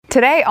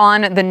Today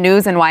on the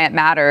news and why it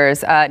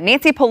matters,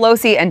 Nancy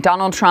Pelosi and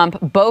Donald Trump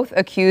both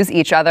accuse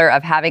each other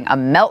of having a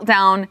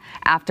meltdown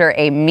after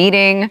a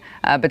meeting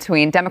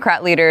between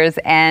Democrat leaders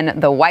and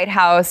the White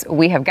House.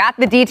 We have got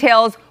the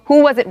details.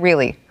 Who was it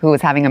really who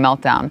was having a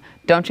meltdown?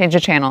 Don't change the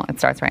channel. It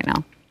starts right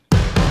now.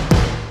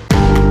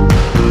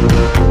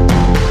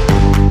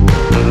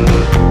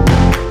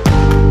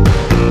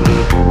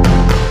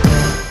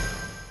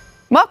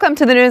 Welcome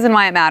to the news and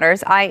why it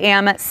matters. I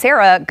am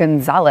Sarah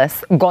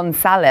Gonzalez.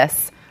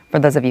 For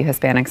those of you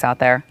Hispanics out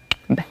there,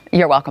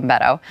 you're welcome,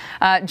 Beto.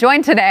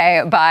 Joined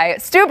today by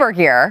Stu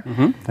Burgier.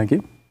 Thank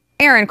you.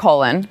 Aaron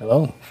Colin.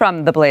 Hello.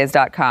 From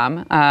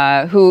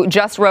theblaze.com, who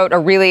just wrote a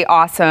really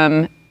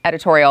awesome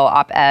editorial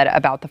op-ed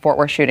about the Fort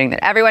Worth shooting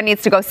that everyone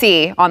needs to go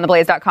see on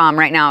theblaze.com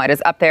right now. It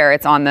is up there.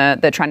 It's on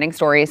the trending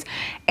stories.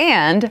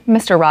 And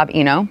Mr. Rob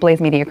Eno,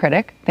 Blaze Media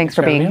critic. Thanks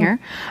for being here.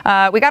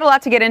 We got a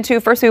lot to get into.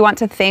 First, we want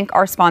to thank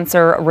our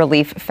sponsor,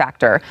 Relief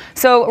Factor.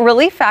 So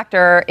Relief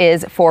Factor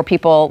is for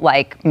people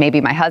like maybe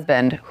my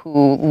husband,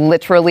 who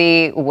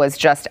literally was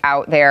just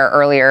out there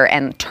earlier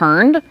and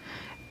turned.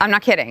 I'm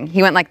not kidding.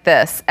 He went like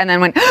this and then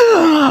went,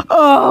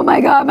 oh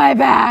my God, my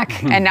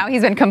back. And now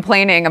he's been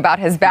complaining about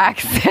his back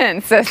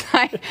since. I'm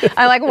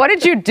like, what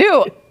did you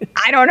do?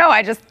 I don't know.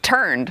 I just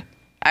turned.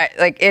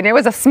 And it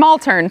was a small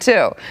turn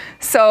too.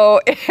 So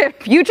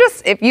if you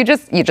just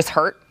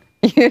hurt.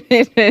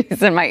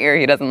 He's in my ear.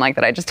 He doesn't like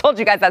that. I just told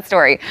you guys that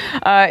story.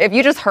 If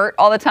you just hurt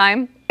all the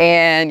time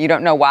and you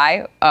don't know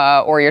why,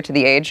 or you're to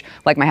the age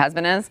like my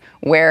husband is,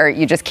 where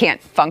you just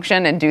can't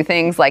function and do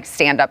things like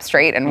stand up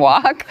straight and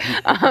walk,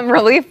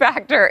 Relief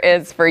Factor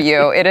is for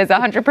you. It is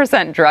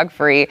 100%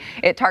 drug-free.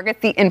 It targets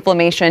the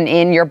inflammation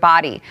in your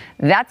body.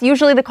 That's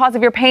usually the cause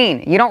of your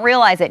pain. You don't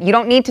realize it. You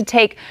don't need to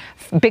take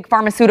big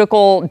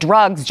pharmaceutical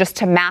drugs just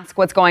to mask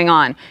what's going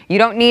on. You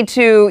don't need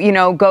to,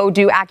 go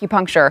do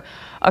acupuncture.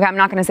 Okay, I'm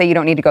not going to say you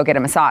don't need to go get a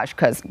massage,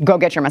 because go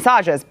get your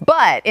massages.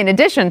 But in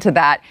addition to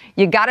that,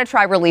 you got to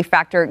try Relief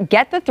Factor.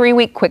 Get the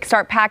 3-week Quick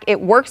Start Pack. It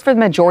works for the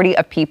majority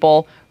of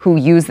people who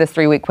use this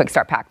 3-week Quick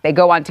Start Pack. They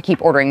go on to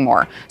keep ordering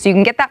more. So you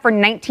can get that for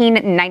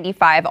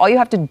 $19.95. All you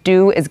have to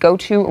do is go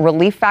to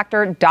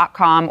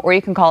relieffactor.com, or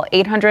you can call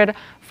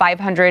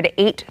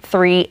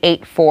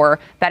 800-500-8384.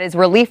 That is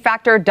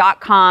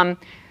relieffactor.com.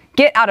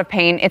 Get out of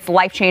pain. It's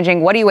life-changing.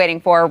 What are you waiting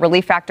for?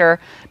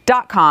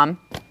 relieffactor.com.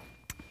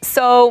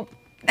 So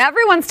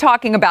everyone's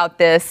talking about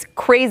this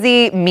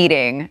crazy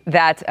meeting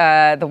that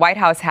the White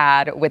House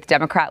had with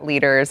Democrat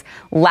leaders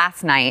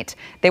last night.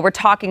 They were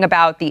talking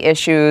about the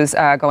issues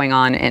going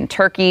on in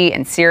Turkey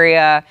and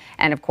Syria.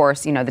 And of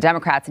course, the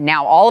Democrats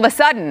now all of a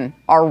sudden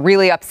are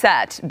really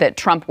upset that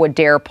Trump would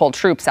dare pull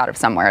troops out of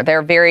somewhere.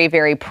 They're very,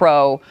 very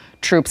pro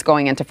troops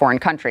going into foreign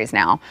countries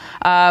now.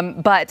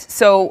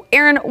 So,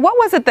 Aaron, what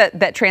was it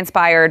that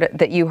transpired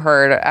that you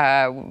heard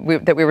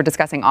that we were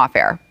discussing off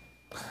air?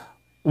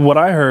 What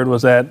I heard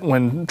was that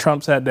when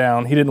Trump sat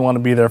down, he didn't want to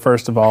be there,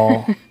 first of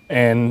all.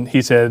 And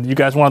he said, you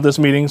guys wanted this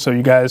meeting, so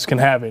you guys can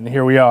have it. And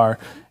here we are.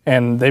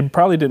 And they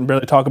probably didn't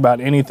really talk about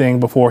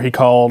anything before he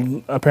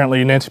called,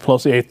 apparently, Nancy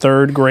Pelosi a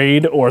third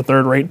grade or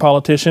third rate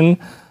politician.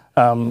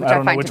 I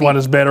don't know which one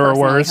is better or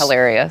worse.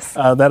 Hilarious.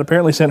 That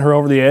apparently sent her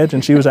over the edge,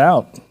 and she was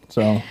out.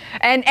 So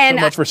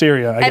much for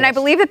Syria, I guess. I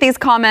believe that these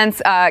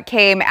comments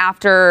came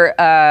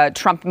after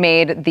Trump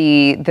made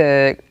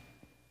the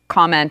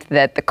comment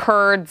that the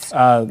Kurds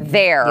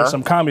there's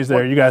some commies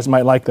there. You guys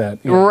might like that.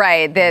 Yeah.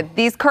 Right.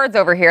 These Kurds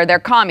over here, they're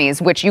commies,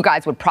 which you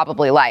guys would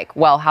probably like.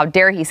 Well, how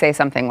dare he say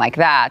something like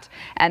that?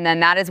 And then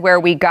that is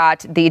where we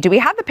got do we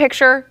have the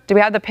picture? Do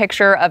we have the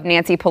picture of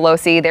Nancy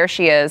Pelosi? There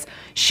she is.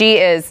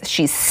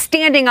 She's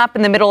standing up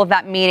in the middle of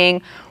that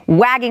meeting,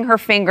 wagging her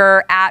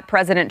finger at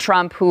President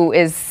Trump, who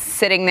is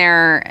sitting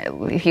there.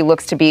 He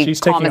looks to be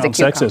calm as a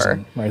cucumber. She's taking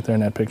on sexism right there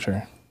in that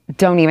picture.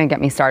 Don't even get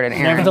me started,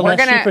 Aaron.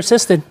 Nevertheless, she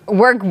persisted.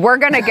 We are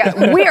gonna get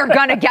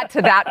to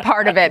that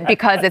part of it,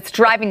 because it's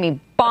driving me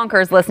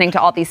bonkers listening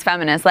to all these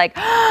feminists like,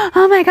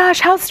 oh my gosh,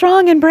 how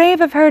strong and brave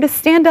of her to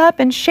stand up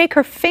and shake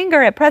her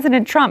finger at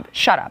President Trump.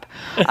 Shut up.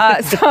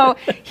 So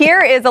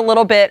here is a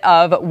little bit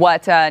of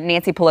what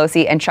Nancy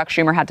Pelosi and Chuck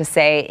Schumer had to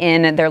say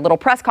in their little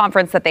press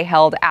conference that they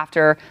held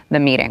after the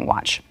meeting.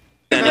 Watch.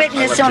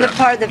 Witness on the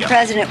part of the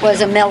president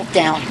was a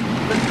meltdown.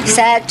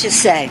 Sad to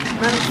say.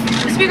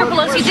 Speaker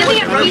Pelosi, did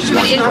the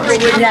impeachment inquiry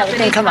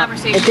come up?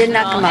 It did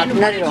not come up.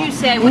 Not at all.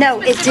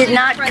 No, it did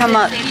not come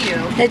up.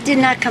 It did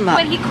not come up.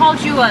 But he called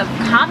you a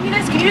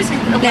communist? Can you just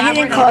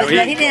elaborate? No,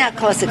 he did not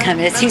call us a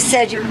communist. He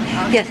said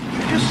yes.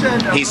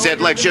 He said,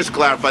 let's just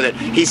clarify that.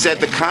 He said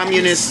the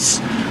communists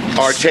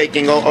are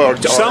taking over.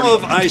 Some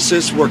of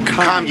ISIS were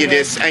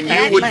communists, and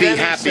you would be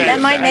happy. That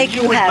might make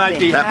you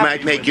happy. That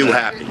might make you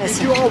happy. And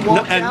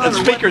the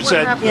speaker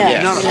said,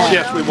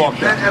 yes, we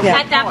walked out.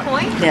 At that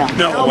point?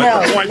 No,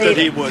 at the point that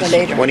he was.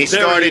 When he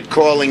started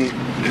calling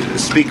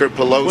Speaker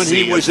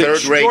Pelosi, a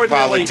third-rate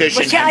politician.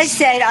 Which I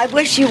said, I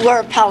wish you were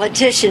a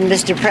politician,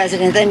 Mr.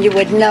 President, then you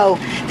would know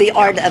the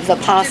art of the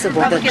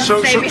possible. Yeah, some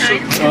of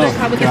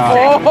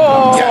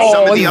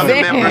the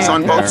other members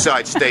on both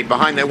sides stayed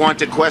behind. They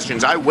wanted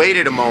questions. I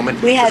waited a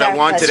moment because I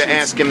wanted to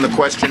ask him the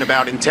question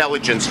about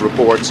intelligence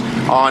reports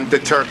on the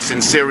Turks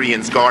and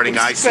Syrians guarding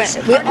ISIS.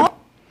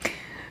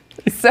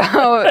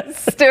 So,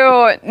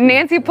 Stu,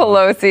 Nancy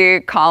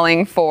Pelosi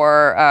calling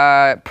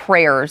for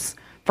prayers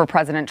for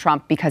President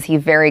Trump because he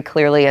very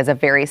clearly is a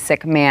very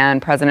sick man.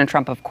 President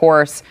Trump, of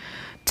course,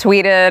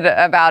 tweeted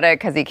about it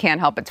because he can't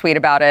help but tweet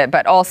about it,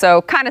 but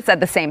also kind of said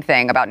the same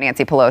thing about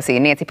Nancy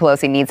Pelosi. Nancy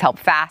Pelosi needs help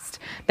fast.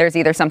 There's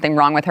either something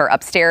wrong with her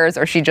upstairs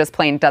or she just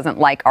plain doesn't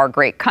like our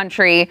great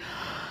country.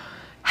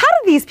 How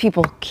do these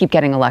people keep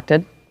getting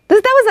elected?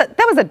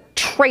 That was a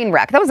train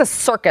wreck. That was a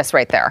circus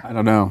right there. I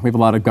don't know. We have a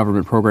lot of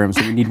government programs,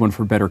 so we need one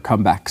for better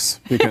comebacks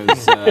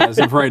because as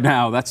of right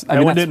now, that's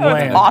didn't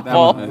land.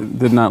 Awful.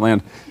 Did not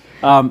land.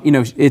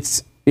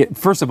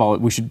 First of all,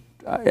 we should.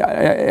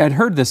 I'd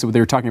heard this. They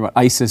were talking about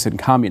ISIS and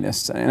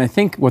communists, and I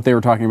think what they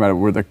were talking about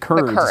were the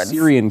Kurds.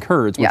 Syrian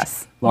Kurds, which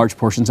large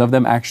portions of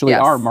them actually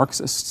are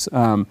Marxists.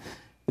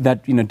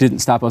 That didn't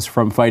stop us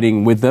from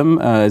fighting with them,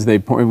 as we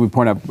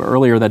point out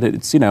earlier that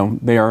it's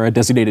they are a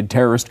designated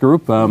terrorist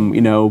group,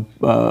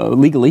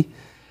 legally.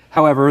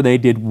 However, they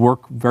did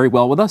work very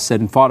well with us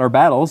and fought our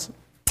battles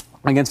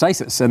against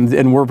ISIS,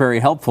 and we're very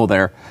helpful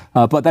there.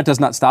 But that does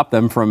not stop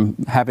them from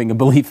having a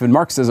belief in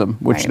Marxism,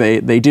 which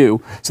they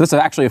do. So that's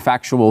actually a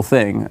factual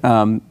thing.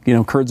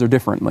 Kurds are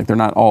different; like they're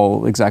not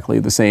all exactly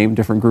the same.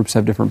 Different groups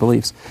have different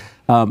beliefs.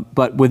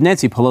 But with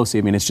Nancy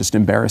Pelosi, it's just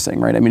embarrassing,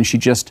 right? She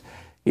just.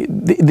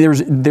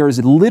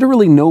 There's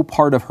literally no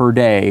part of her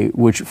day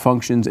which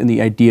functions in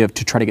the idea of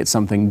to try to get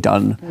something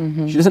done.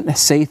 Mm-hmm. She doesn't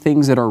say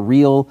things that are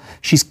real.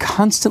 She's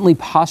constantly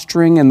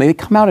posturing, and they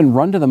come out and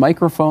run to the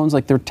microphones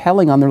like they're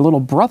telling on their little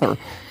brother.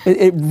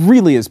 It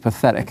really is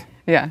pathetic.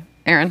 Yeah.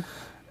 Aaron?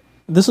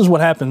 This is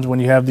what happens when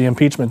you have the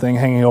impeachment thing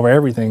hanging over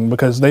everything,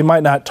 because they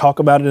might not talk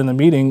about it in the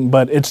meeting,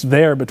 but it's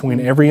there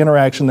between every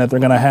interaction that they're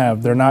going to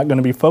have. They're not going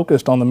to be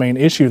focused on the main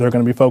issue. They're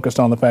going to be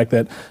focused on the fact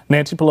that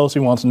Nancy Pelosi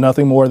wants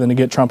nothing more than to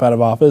get Trump out of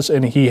office,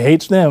 and he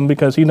hates them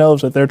because he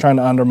knows that they're trying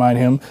to undermine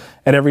him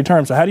at every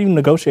turn. So how do you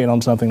negotiate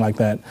on something like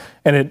that?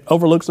 And it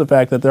overlooks the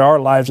fact that there are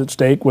lives at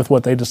stake with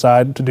what they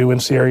decide to do in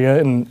Syria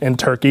and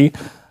Turkey.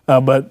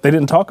 But they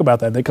didn't talk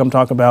about that. They come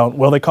talk about,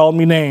 well, they called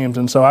me names,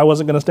 and so I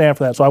wasn't going to stand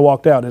for that, so I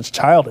walked out. It's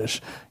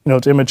childish.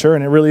 It's immature,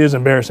 and it really is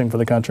embarrassing for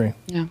the country.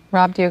 Yeah.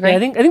 Rob, do you agree? Yeah, I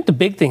think the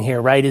big thing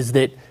here, right, is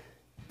that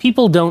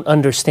people don't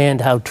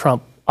understand how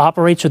Trump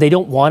operates, or they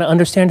don't want to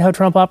understand how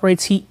Trump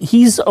operates.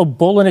 He's a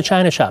bull in a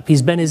china shop.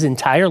 He's been his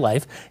entire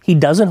life. He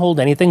doesn't hold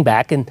anything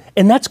back, and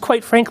that's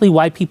quite frankly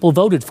why people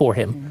voted for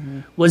him.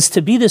 Was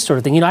to be this sort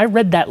of thing. I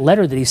read that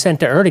letter that he sent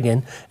to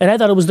Erdogan, and I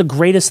thought it was the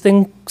greatest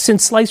thing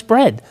since sliced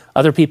bread.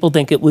 Other people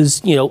think it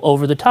was,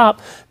 over the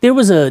top. There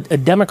was a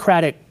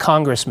Democratic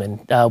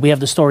congressman, we have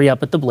the story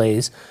up at the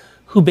Blaze,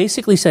 who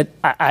basically said,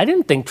 I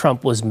didn't think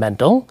Trump was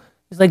mental.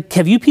 He's like,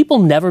 have you people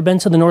never been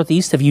to the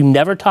Northeast? Have you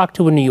never talked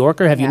to a New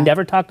Yorker? Have you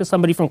never talked to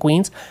somebody from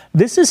Queens?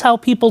 This is how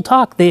people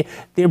talk. They're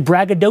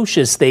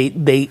braggadocious.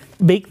 They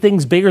make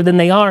things bigger than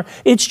they are.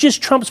 It's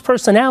just Trump's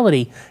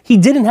personality. He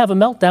didn't have a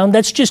meltdown.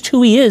 That's just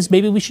who he is.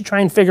 Maybe we should try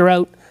and figure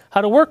out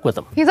how to work with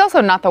him. He's also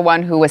not the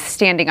one who was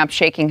standing up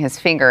shaking his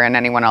finger in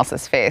anyone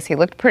else's face. He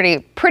looked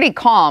pretty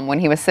calm when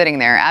he was sitting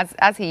there,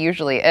 as he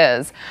usually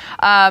is.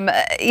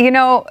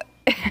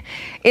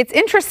 It's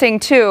interesting,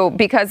 too,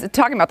 because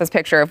talking about this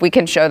picture, if we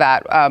can show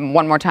that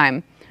one more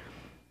time,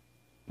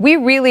 we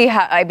really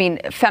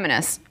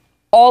feminists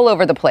all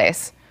over the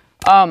place.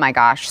 Oh, my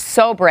gosh.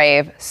 So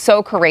brave,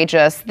 so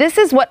courageous. This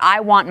is what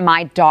I want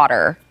my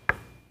daughter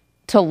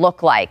to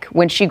look like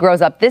when she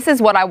grows up. This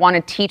is what I want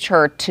to teach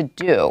her to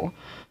do.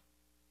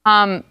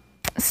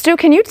 Stu,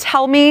 can you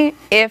tell me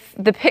if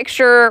the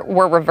picture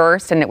were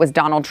reversed and it was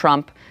Donald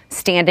Trump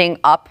standing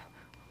up,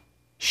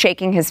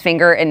 shaking his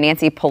finger in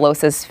Nancy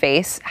Pelosi's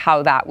face,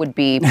 how that would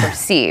be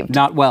perceived?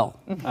 Not well.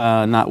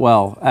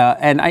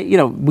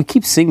 And we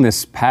keep seeing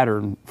this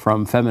pattern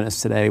from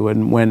feminists today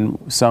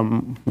when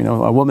some,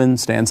 a woman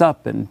stands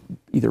up and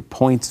either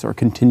points or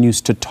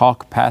continues to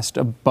talk past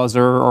a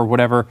buzzer or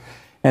whatever,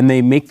 and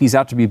they make these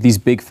out to be these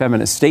big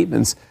feminist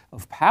statements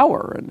of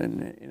power.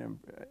 And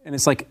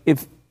it's like,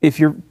 if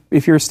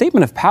your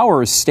statement of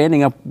power is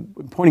standing up,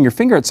 pointing your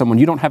finger at someone,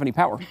 you don't have any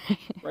power,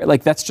 right?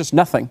 Like that's just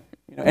nothing.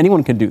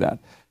 Anyone can do that.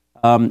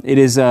 It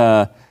is.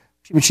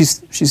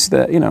 She's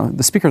the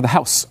Speaker of the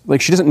House.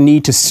 Like she doesn't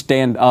need to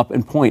stand up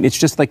and point. It's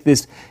just like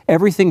this.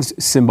 Everything's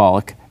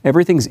symbolic.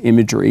 Everything's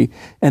imagery,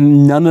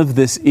 and none of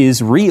this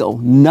is real.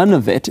 None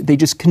of it. They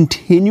just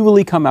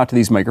continually come out to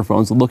these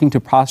microphones looking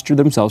to posture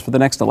themselves for the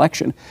next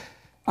election.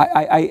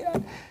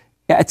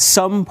 At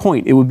some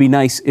point, it would be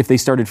nice if they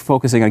started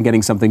focusing on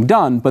getting something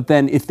done. But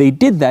then if they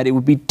did that, it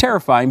would be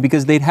terrifying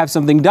because they'd have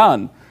something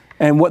done.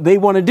 And what they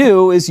want to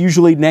do is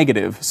usually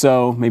negative.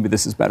 So maybe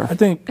this is better. I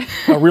think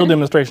a real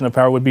demonstration of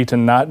power would be to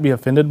not be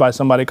offended by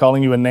somebody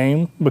calling you a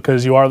name,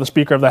 because you are the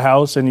Speaker of the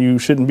House and you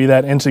shouldn't be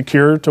that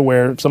insecure to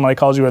where somebody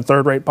calls you a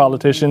third-rate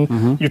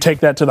politician. You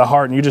take that to the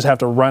heart and you just have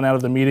to run out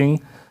of the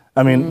meeting.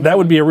 I mean, that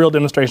would be a real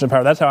demonstration of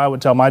power. That's how I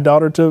would tell my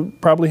daughter to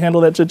probably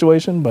handle that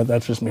situation, but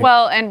that's just me.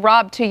 Well, and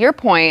Rob, to your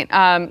point,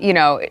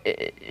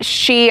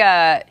 she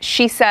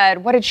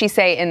said, what did she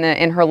say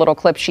in her little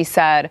clip? She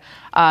said,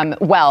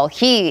 well,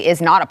 he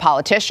is not a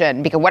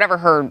politician, because whatever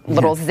her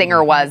little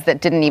zinger was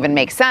that didn't even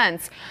make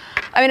sense.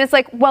 I mean, it's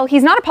like, well,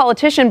 he's not a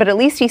politician, but at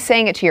least he's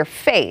saying it to your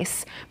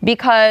face,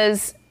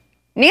 because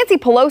Nancy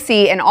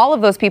Pelosi and all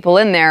of those people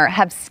in there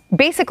have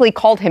basically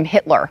called him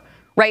Hitler.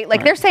 Right?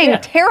 Like, they're saying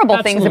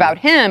terrible things about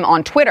him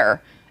on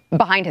Twitter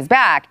behind his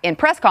back in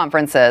press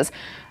conferences.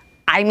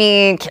 I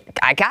mean,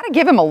 I got to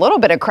give him a little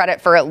bit of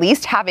credit for at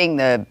least having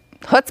the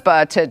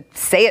chutzpah to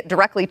say it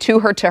directly to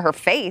her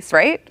face,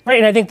 right? Right,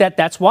 and I think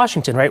that's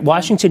Washington, right?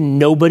 Washington,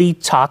 nobody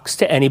talks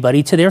to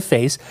anybody to their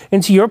face.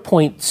 And to your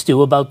point,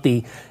 Stu, about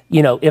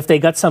if they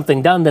got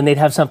something done, then they'd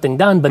have something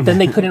done, but then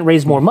they couldn't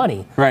raise more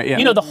money. Right,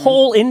 yeah. The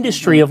whole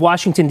industry of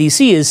Washington,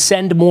 D.C. is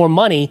send more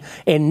money,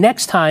 and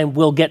next time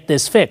we'll get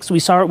this fixed. We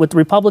saw it with the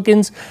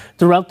Republicans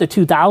throughout the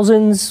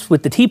 2000s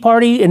with the Tea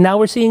Party, and now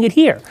we're seeing it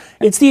here.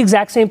 It's the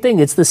exact same thing.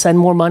 It's the send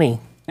more money.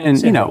 And,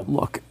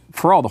 look,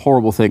 for all the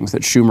horrible things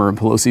that Schumer and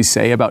Pelosi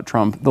say about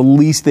Trump, the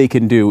least they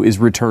can do is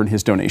return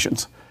his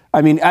donations.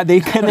 I mean, they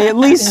at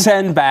least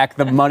send back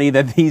the money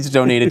that he's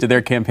donated to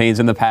their campaigns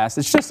in the past.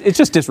 It's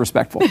just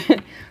disrespectful.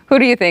 Who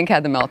do you think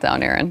had the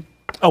meltdown, Aaron?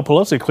 Oh,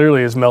 Pelosi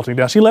clearly is melting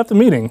down. She left the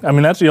meeting. I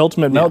mean, that's the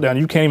ultimate meltdown.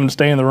 You can't even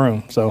stay in the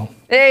room. So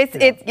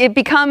it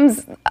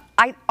becomes.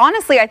 I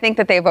think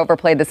that they've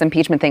overplayed this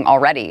impeachment thing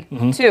already,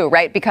 too,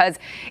 right? Because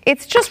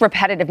it's just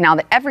repetitive now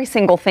that every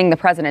single thing the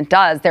president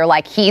does, they're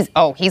like, he's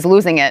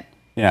losing it.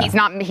 Yeah.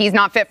 He's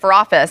not fit for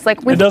office.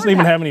 Like, it doesn't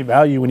even have any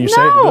value when you say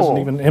it. It doesn't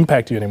even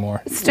impact you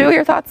anymore. Stu,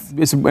 your thoughts?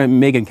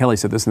 Megyn Kelly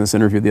said this in this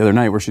interview the other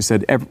night, where she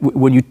said,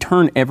 when you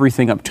turn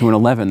everything up to an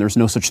 11, there's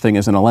no such thing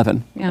as an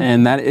 11. Yeah.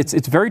 And that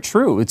it's very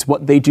true. It's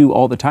what they do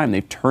all the time.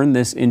 They've turned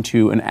this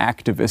into an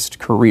activist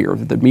career,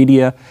 the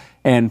media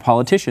and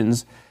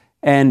politicians.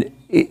 And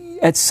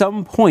at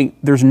some point,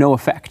 there's no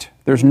effect.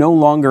 There's no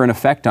longer an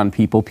effect on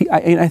people.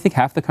 I think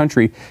half the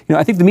country,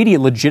 I think the media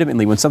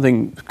legitimately, when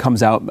something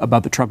comes out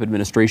about the Trump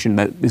administration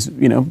that is,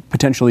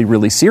 potentially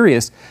really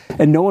serious,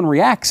 and no one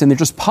reacts and they're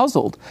just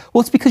puzzled.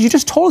 Well, it's because you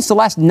just told us the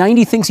last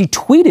 90 things he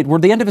tweeted were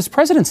the end of his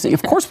presidency.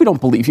 Of course we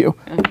don't believe you.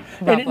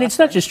 And it's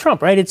not just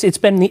Trump, right? It's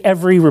been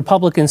every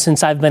Republican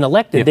since I've been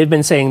elected. Yeah. They've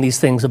been saying these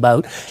things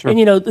about. Sure. And,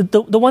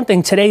 the one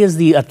thing, today is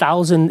the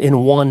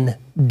 1,001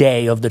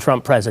 day of the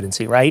Trump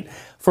presidency, right?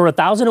 For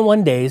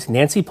 1,001 days,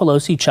 Nancy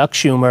Pelosi, Chuck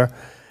Schumer,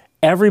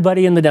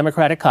 everybody in the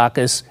Democratic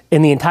caucus,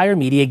 in the entire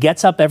media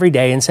gets up every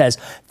day and says,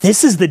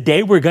 this is the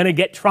day we're going to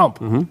get Trump.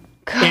 And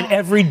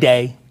every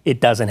day, it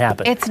doesn't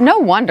happen. It's no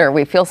wonder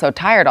we feel so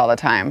tired all the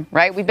time,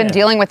 right? We've been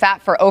dealing with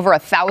that for over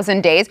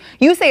 1,000 days.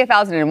 You say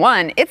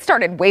 1,001. It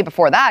started way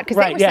before that,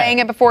 because they were saying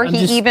it before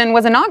he even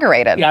was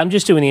inaugurated. Yeah, I'm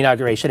just doing the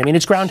inauguration. I mean,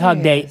 it's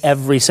Groundhog Day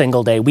every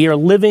single day. We are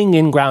living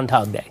in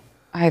Groundhog Day.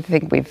 I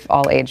think we've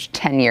all aged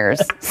 10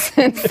 years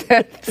since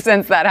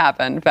that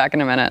happened. Back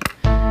in a minute.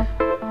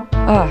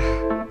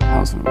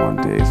 1,001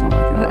 days. Oh my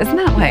God. Isn't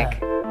that like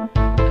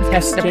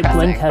depressing?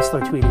 Glenn Kessler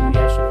tweeted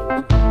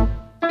yesterday.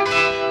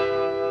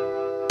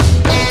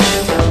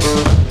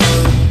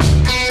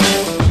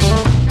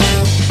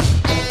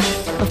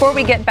 Before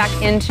we get back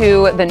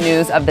into the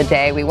news of the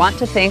day, we want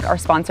to thank our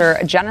sponsor,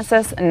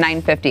 Genesis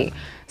 950.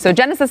 So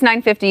Genesis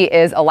 950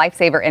 is a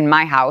lifesaver in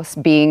my house,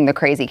 being the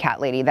crazy cat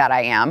lady that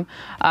I am.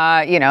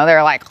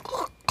 They're like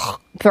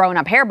throwing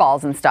up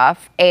hairballs and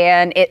stuff,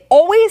 and it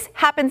always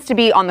happens to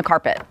be on the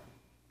carpet.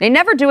 They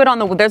never do it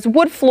on there's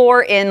wood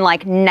floor in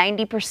like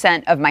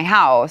 90% of my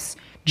house,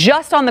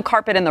 just on the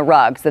carpet and the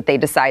rugs that they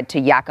decide to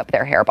yak up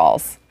their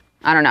hairballs.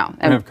 I don't know.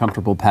 And have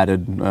comfortable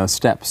padded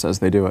steps as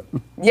they do it.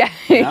 Yeah,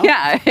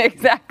 yeah,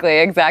 exactly.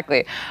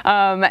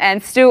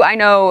 And Stu, I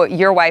know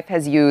your wife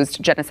has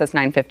used Genesis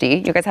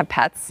 950. You guys have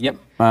pets? Yep,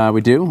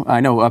 we do.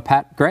 I know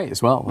Pat Gray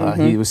as well.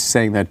 He was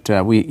saying that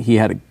he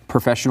had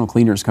professional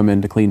cleaners come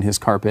in to clean his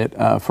carpet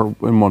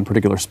in one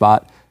particular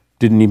spot.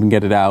 Didn't even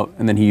get it out,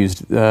 and then he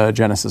used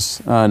Genesis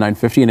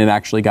 950, and it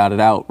actually got it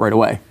out right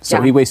away. So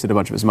he wasted a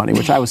bunch of his money,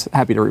 which I was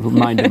happy to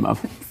remind him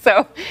of.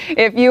 So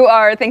if you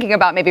are thinking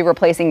about maybe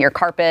replacing your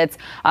carpets,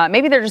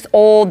 maybe they're just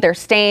old, they're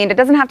stained. It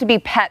doesn't have to be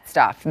pet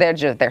stuff.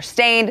 They're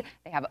stained.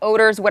 They have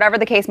odors, whatever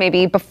the case may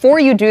be.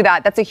 Before you do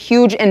that, that's a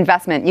huge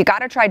investment. You got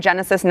to try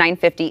Genesis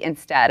 950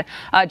 instead.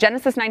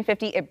 Genesis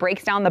 950, it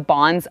breaks down the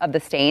bonds of the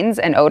stains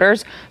and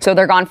odors, so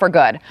they're gone for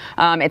good.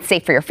 It's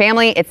safe for your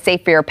family. It's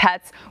safe for your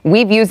pets.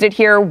 We've used it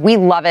here. We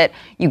love it.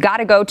 You got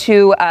to go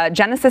to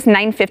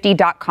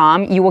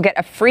genesis950.com. You will get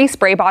a free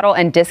spray bottle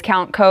and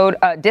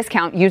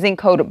discount using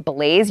code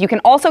BLAZE. You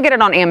can also get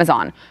it on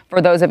Amazon.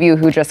 For those of you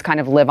who just kind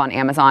of live on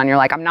Amazon, you're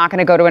like, I'm not going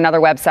to go to another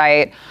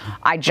website.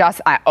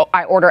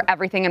 I order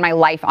everything in my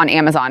life on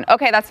Amazon.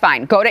 Okay, that's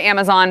fine. Go to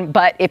Amazon.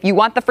 But if you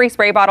want the free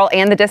spray bottle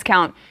and the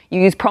discount, you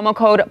use promo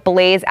code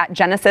BLAZE at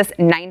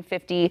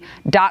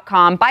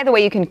genesis950.com. By the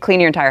way, you can clean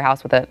your entire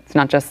house with it. It's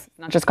not just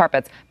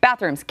carpets,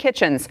 bathrooms,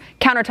 kitchens,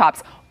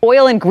 countertops,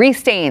 oil and grease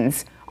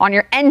stains on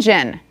your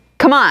engine.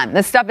 Come on,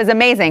 this stuff is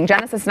amazing.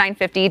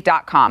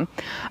 Genesis950.com.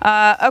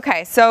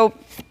 Okay, so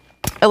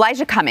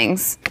Elijah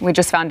Cummings, we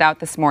just found out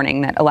this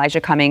morning that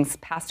Elijah Cummings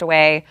passed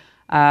away.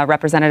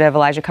 Representative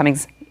Elijah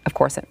Cummings, of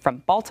course, from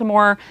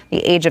Baltimore, the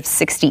age of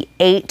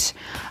 68.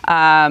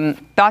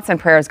 Thoughts and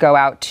prayers go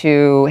out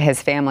to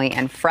his family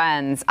and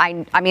friends.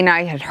 I mean,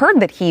 I had heard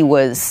that he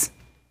was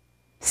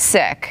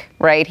sick,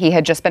 right? He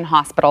had just been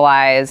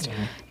hospitalized.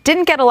 Mm-hmm.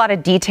 Didn't get a lot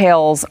of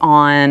details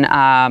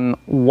on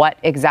what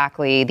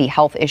exactly the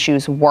health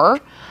issues were.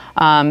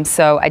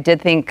 So I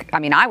did think, I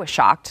mean, I was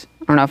shocked.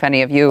 I don't know if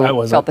any of you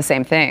felt the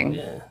same thing.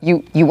 Yeah.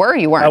 You were or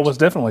you weren't? I was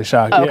definitely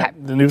shocked. Oh, yeah. Okay.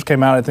 The news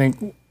came out, I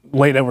think,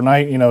 late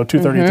overnight,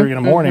 2:33 in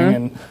the morning,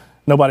 and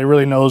nobody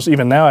really knows,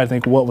 even now, I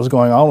think, what was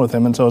going on with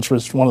him. And so it's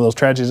just one of those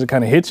tragedies that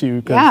kind of hits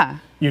you, because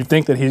you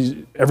think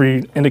that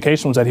every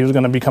indication was that he was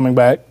going to be coming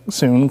back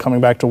soon,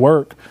 coming back to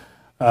work.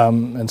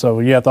 And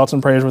so, thoughts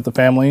and prayers with the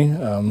family.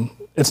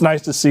 It's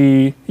nice to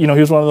see, he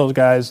was one of those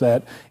guys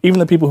that even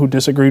the people who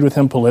disagreed with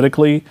him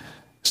politically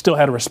still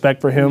had a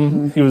respect for him.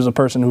 Mm-hmm. He was a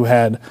person who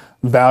had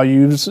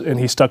values, and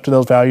he stuck to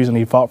those values, and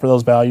he fought for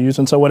those values.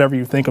 And so whatever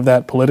you think of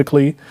that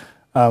politically,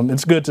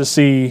 it's good to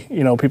see,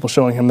 people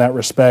showing him that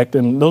respect.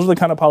 And those are the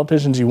kind of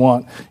politicians you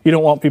want. You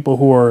don't want people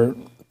who are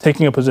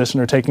taking a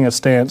position or taking a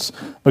stance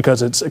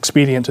because it's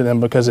expedient to them,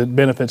 because it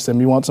benefits them.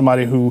 You want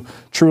somebody who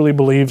truly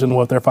believes in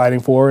what they're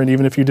fighting for, and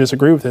even if you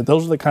disagree with it,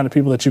 those are the kind of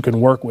people that you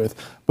can work with,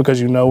 because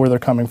you know where they're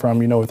coming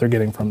from, you know what they're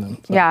getting from them.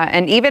 So. Yeah,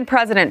 and even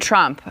President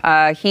Trump,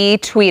 he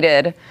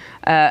tweeted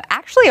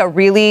actually a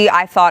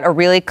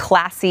really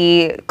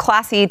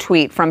classy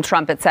tweet from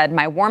Trump. It said,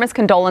 "My warmest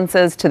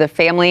condolences to the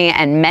family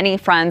and many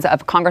friends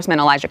of Congressman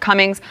Elijah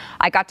Cummings.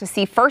 I got to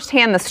see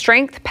firsthand the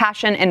strength,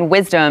 passion, and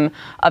wisdom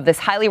of this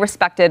highly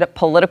respected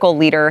political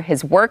leader.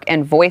 His work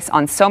and voice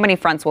on so many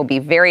fronts will be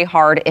very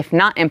hard, if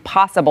not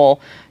impossible,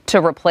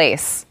 to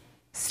replace."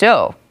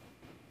 Still,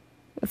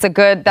 that's a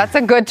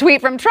good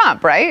tweet from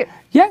Trump, right?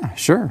 Yeah,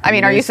 sure. I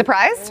mean, are you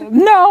surprised?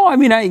 No, I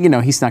mean,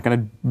 he's not going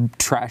to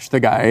trash the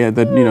guy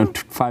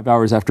 5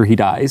 hours after he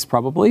dies,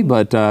 probably.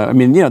 But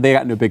they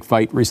got into a big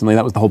fight recently.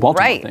 That was the whole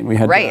Baltimore thing. We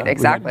had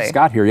exactly. We had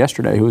Scott here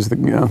yesterday, who was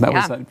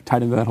was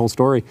tied into that whole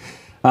story.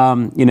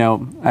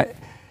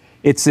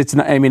 It's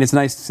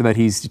nice that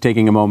he's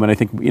taking a moment. I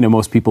think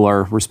most people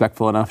are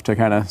respectful enough to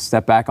kind of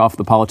step back off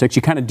the politics.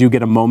 You kind of do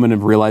get a moment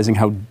of realizing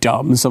how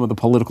dumb some of the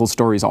political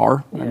stories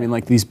are. Yeah. I mean,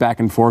 like, these back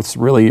and forths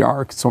really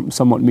are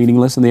somewhat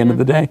meaningless in the end of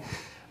the day.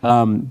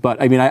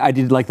 But I mean, I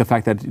did like the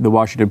fact that the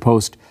Washington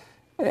Post,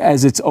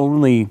 as its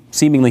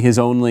seemingly his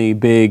only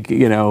big,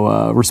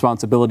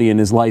 responsibility in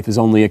his life, his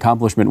only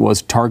accomplishment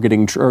was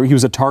targeting, or he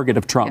was a target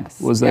of Trump.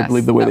 Yes, I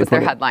believe the way they put it. That was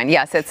their headline.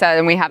 Yes, it said,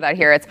 and we have that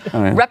here. It's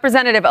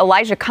Representative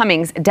Elijah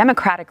Cummings,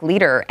 Democratic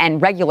leader and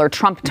regular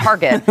Trump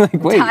target,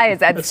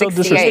 ties at 68. So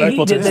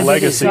disrespectful to his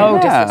legacy. So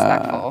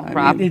disrespectful,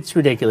 Rob. It's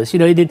ridiculous. He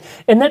did,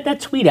 and that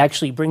tweet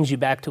actually brings you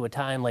back to a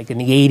time like in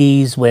the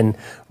 '80s when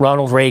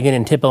Ronald Reagan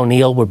and Tip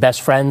O'Neill were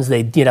best friends.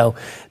 They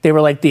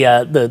were like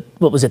the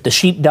what was it, the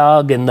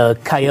sheepdog and the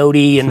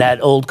coyote in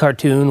that old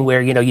cartoon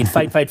where, you'd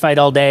fight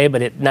all day,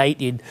 but at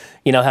night you'd,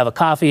 have a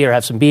coffee or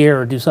have some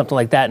beer or do something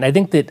like that. And I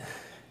think that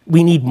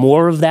we need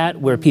more of that,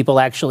 where people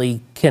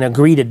actually can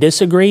agree to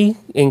disagree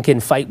and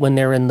can fight when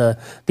they're in the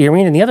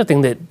arena. And the other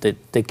thing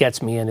that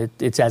gets me, and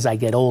it's as I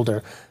get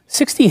older,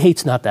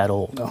 68's not that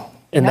old. No.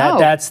 And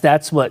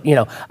that's what,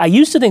 I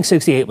used to think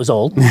 68 was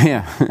old.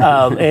 Yeah.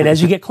 And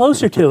as you get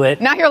closer to it.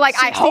 Now you're like,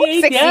 I hope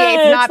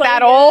 68's not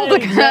that old,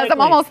 because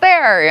I'm almost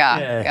there.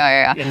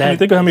 Yeah. And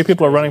think of how many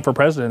people are running for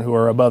president who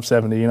are above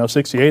 70.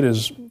 68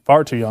 is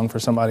far too young for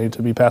somebody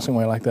to be passing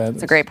away like that.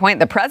 That's a great point.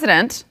 The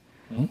president,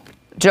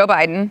 Joe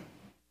Biden,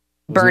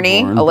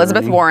 Bernie,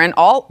 Elizabeth Warren,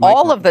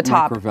 all of the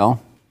top. Mike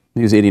Gravel.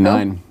 He was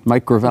 89.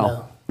 Mike Gravel.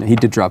 No. He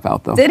did drop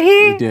out, though. Did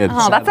he? He did.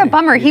 Oh, that's a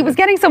bummer. He was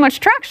getting so much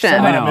traction.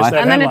 I know.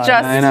 And then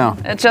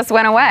it just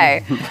went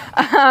away.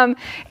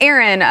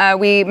 Aaron,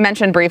 we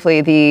mentioned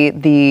briefly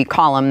the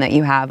column that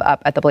you have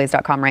up at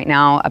theblaze.com right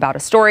now about a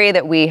story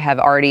that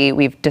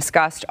we've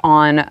discussed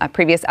on a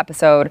previous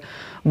episode.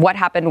 What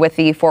happened with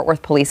the Fort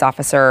Worth police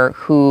officer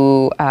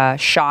who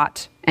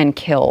shot and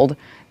killed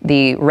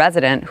the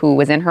resident who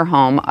was in her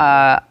home,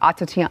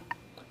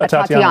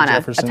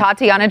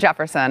 Tatiana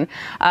Jefferson.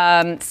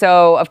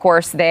 So, of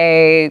course,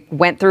 they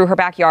went through her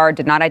backyard,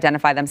 did not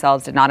identify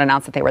themselves, did not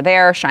announce that they were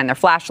there, shined their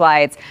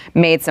flashlights,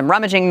 made some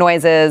rummaging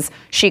noises.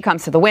 She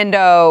comes to the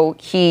window.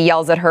 He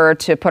yells at her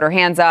to put her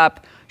hands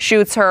up,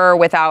 shoots her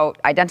without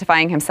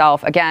identifying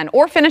himself again,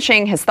 or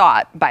finishing his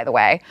thought, by the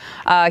way.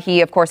 He,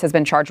 of course, has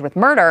been charged with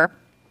murder.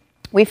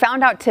 We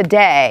found out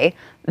today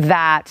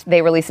that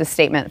they released a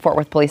statement, Fort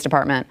Worth Police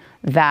Department,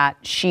 that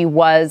she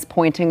was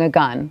pointing a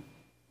gun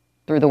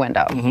through the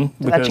window.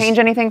 Does that change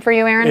anything for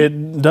you, Aaron?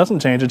 It doesn't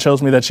change. It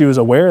shows me that she was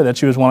aware that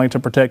she was wanting to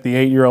protect the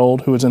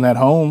 8-year-old who was in that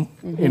home.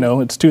 You know,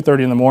 it's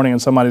 2:30 in the morning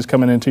and somebody's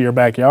coming into your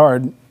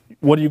backyard.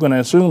 What are you going to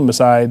assume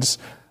besides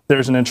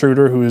there's an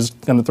intruder who is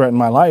going to threaten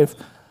my life?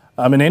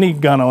 And any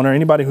gun owner,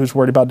 anybody who's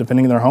worried about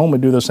defending their home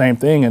would do the same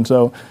thing. And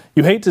so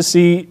you hate to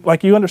see,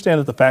 like, you understand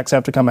that the facts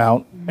have to come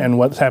out and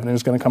what's happening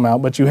is going to come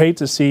out, but you hate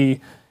to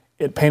see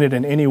it painted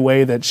in any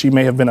way that she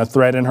may have been a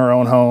threat in her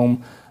own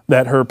home,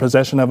 that her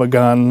possession of a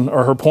gun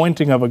or her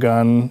pointing of a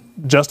gun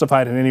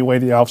justified in any way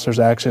the officer's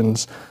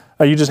actions.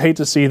 You just hate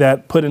to see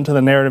that put into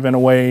the narrative in a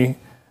way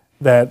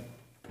that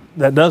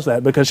does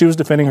that, because she was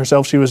defending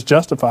herself, she was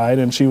justified,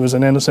 and she was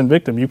an innocent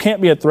victim. You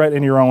can't be a threat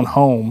in your own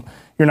home.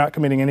 You're not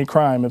committing any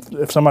crime.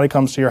 If somebody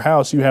comes to your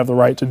house, you have the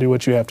right to do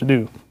what you have to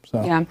do.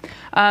 So.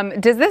 Yeah.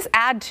 Does this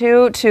add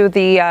to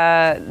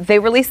the, they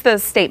released the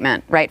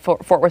statement, right?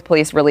 Fort Worth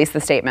Police released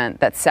the statement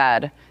that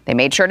said, they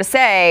made sure to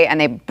say,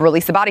 and they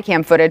released the body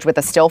cam footage with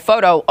a still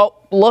photo. Oh,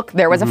 look,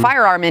 there was a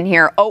firearm in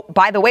here. Oh,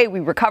 by the way, we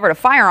recovered a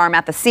firearm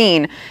at the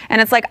scene. And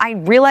it's like, I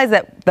realize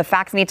that the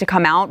facts need to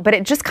come out, but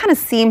it just kind of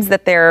seems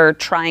that they're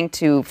trying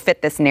to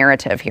fit this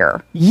narrative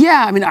here.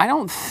 Yeah, I mean, I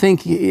don't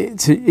think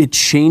it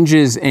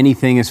changes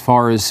anything as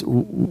far as,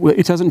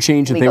 it doesn't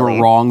change that legally, they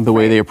were wrong the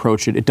way they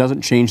approach it. It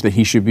doesn't change that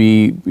he should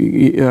be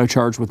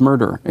charged with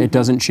murder. It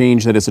doesn't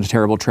change that it's a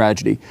terrible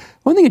tragedy.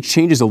 One thing it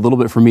changes a little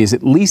bit for me is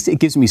at least it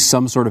gives me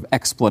some sort of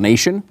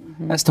explanation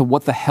as to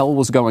what the hell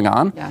was going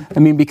on. Yeah. I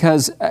mean,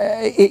 because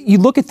you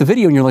look at the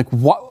video and you're like,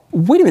 what?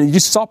 Wait a minute, you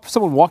just saw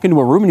someone walk into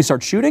a room and you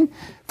start shooting?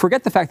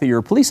 Forget the fact that you're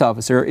a police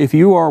officer. If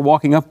you are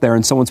walking up there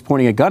and someone's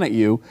pointing a gun at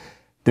you,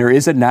 there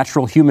is a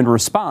natural human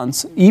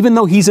response, even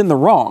though he's in the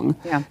wrong.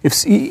 Yeah.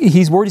 If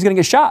he's worried he's going to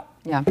get shot.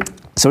 Yeah.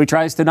 So he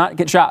tries to not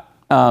get shot.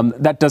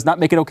 That does not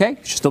make it okay.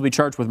 He should still be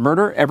charged with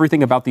murder.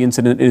 Everything about the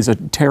incident is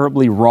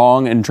terribly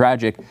wrong and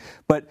tragic.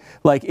 But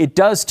like, it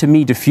does to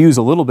me diffuse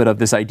a little bit of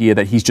this idea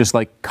that he's just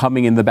like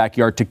coming in the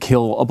backyard to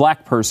kill a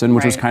black person,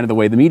 which was kind of the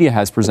way the media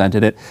has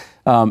presented it.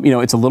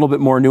 It's a little bit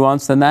more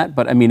nuanced than that.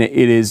 But I mean,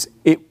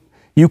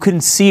 you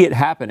can see it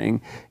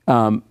happening.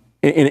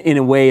 In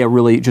a way,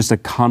 really just a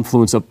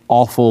confluence of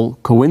awful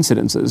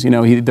coincidences.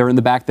 They're in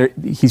the back there.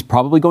 He's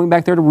probably going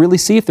back there to really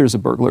see if there's a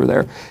burglar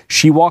there.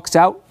 She walks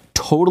out,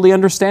 totally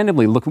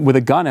understandably, looking with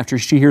a gun after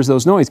she hears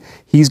those noises.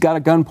 He's got a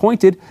gun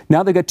pointed.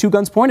 Now they've got two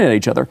guns pointed at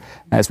each other.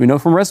 As we know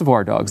from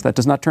Reservoir Dogs, that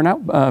does not turn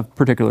out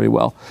particularly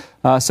well.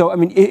 So, I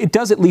mean, it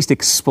does at least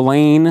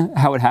explain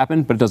how it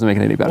happened, but it doesn't make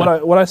it any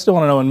better. What I still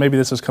want to know, and maybe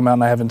this has come out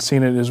and I haven't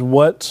seen it, is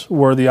what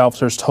were the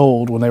officers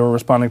told when they were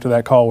responding to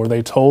that call? Were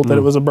they told that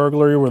it was a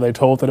burglary? Were they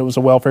told that it was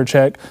a welfare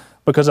check?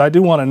 Because I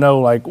do want to know,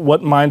 like,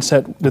 what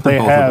mindset did they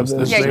have?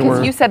 Yeah,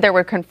 because you said there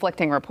were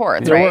conflicting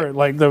reports, right? There were.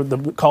 Like,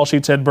 the call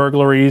sheet said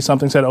burglary,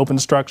 something said open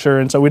structure,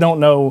 and so we don't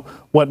know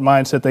what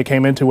mindset they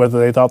came into, whether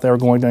they thought they were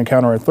going to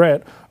encounter a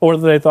threat, or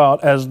whether they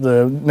thought, as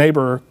the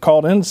neighbor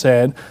called in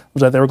said,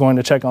 was that they were going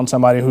to check on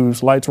somebody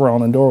whose lights were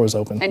on and door was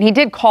open. And he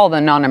did call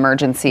the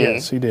non-emergency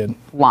yes, he did.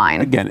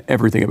 line. Again,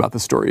 everything about the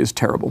story is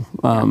terrible,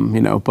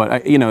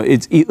 but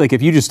it's like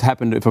if you just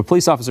happened, if a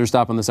police officer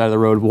stopped on the side of the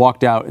road,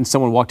 walked out, and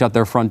someone walked out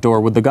their front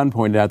door with the gun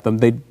pointed at them,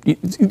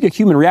 a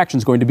human reaction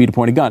is going to be to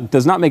point a gun. It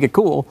does not make it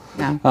cool,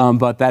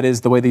 but that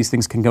is the way these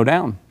things can go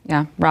down.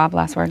 Yeah, Rob,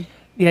 last word.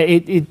 Yeah,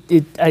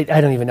 I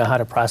don't even know how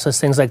to process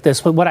things like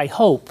this, but what I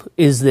hope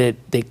is that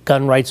the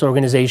gun rights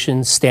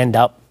organizations stand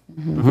up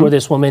for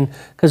this woman,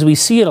 because we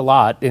see it a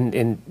lot,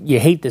 and you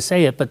hate to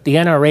say it, but the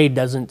NRA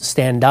doesn't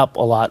stand up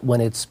a lot when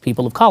it's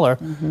people of color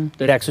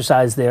that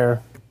exercise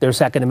their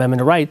Second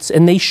Amendment rights,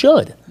 and they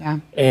should. Yeah.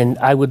 And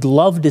I would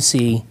love to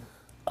see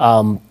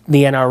the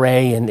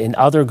NRA and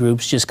other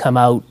groups just come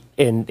out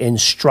and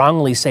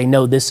strongly say,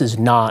 no, this is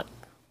not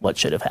what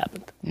should have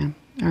happened. Yeah.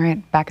 All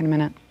right, back in a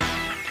minute.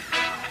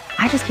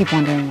 I just keep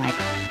wondering, like,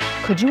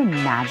 could you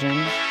imagine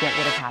what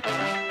would have happened?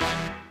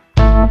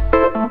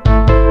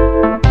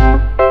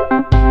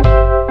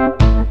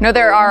 No,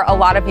 there are a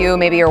lot of you,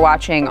 maybe you're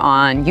watching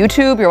on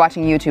YouTube, you're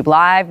watching YouTube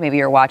Live, maybe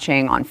you're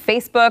watching on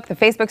Facebook, the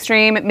Facebook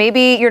stream,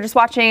 maybe you're just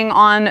watching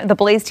on the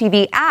Blaze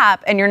TV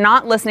app and you're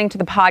not listening to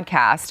the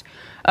podcast.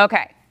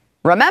 Okay,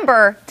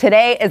 remember,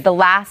 today is the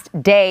last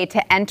day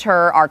to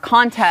enter our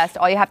contest.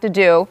 All you have to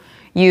do,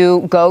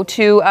 you go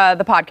to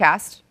the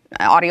podcast,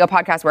 audio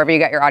podcast, wherever you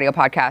get your audio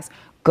podcast,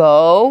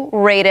 go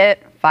rate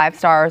it 5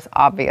 stars,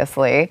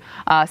 obviously.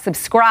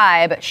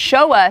 Subscribe,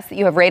 show us that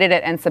you have rated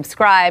it and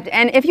subscribed.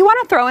 And if you want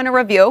to throw in a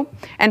review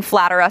and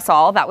flatter us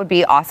all, that would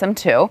be awesome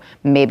too.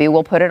 Maybe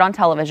we'll put it on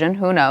television,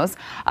 who knows.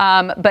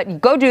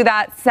 But go do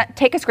that,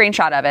 take a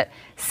screenshot of it,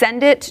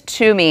 send it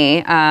to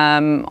me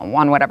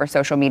on whatever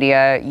social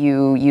media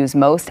you use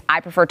most. I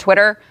prefer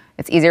Twitter,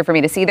 it's easier for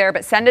me to see there,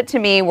 but send it to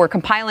me. We're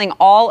compiling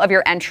all of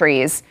your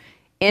entries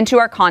into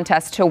our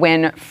contest to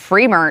win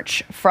free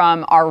merch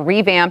from our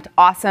revamped,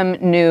 awesome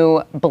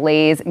new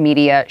Blaze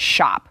Media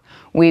shop.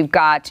 We've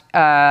got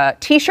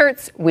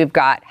t-shirts, we've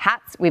got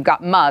hats, we've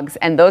got mugs,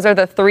 and those are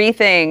the 3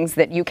 things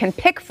that you can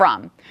pick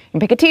from. You can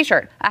pick a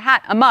t-shirt, a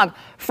hat, a mug,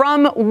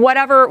 from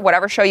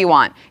whatever show you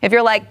want. If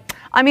you're like,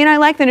 I mean, I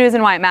like the News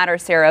and Why It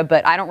Matters, Sarah,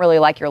 but I don't really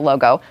like your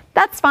logo.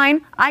 That's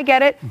fine. I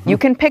get it. You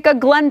can pick a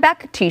Glenn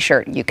Beck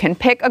t-shirt. You can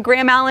pick a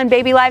Graham Allen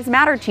Baby Lives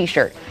Matter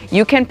t-shirt.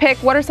 You can pick,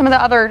 what are some of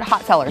the other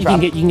hot sellers,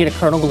 Rob? You can get a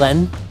Colonel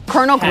Glenn.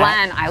 Colonel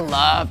Glenn. I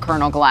love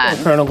Colonel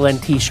Glenn. Colonel Glenn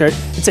t-shirt.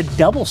 It's a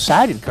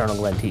double-sided Colonel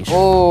Glenn t-shirt.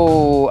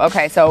 Ooh,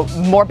 okay. So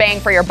more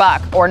bang for your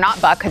buck, or not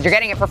buck, because you're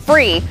getting it for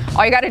free.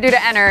 All you got to do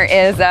to enter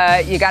is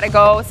you got to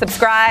go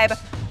subscribe,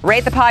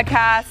 rate the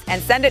podcast,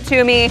 and send it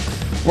to me.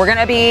 We're going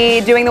to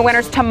be doing the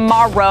winners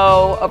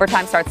tomorrow.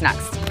 Overtime starts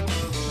next.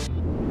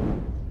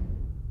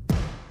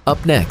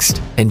 Up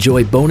next,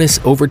 enjoy bonus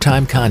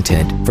Overtime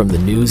content from the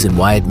News and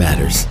Why It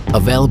Matters.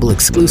 Available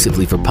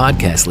exclusively for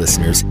podcast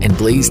listeners and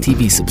Blaze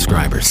TV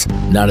subscribers.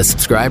 Not a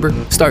subscriber?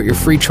 Start your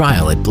free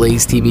trial at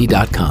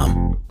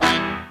blazetv.com.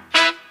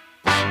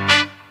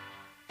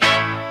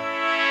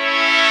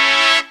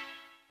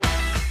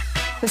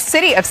 The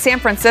city of San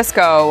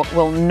Francisco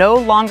will no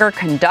longer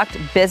conduct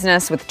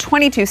business with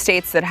 22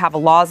 states that have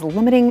laws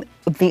limiting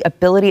the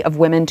ability of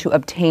women to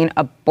obtain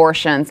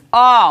abortions.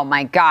 Oh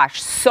my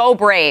gosh, so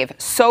brave,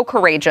 so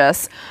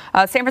courageous.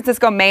 San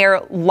Francisco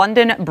Mayor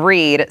London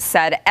Breed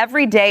said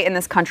every day in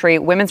this country,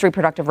 women's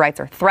reproductive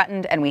rights are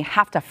threatened and we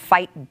have to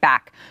fight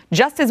back.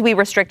 Just as we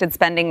restricted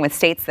spending with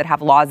states that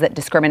have laws that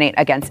discriminate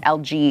against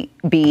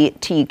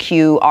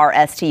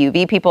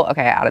LGBTQRSTUV people.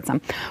 Okay, I added some.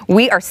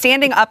 We are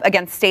standing up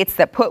against states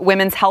that put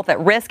women's health at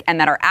risk and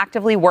that are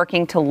actively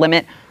working to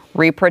limit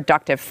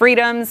reproductive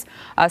freedoms.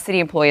 City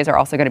employees are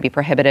also going to be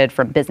prohibited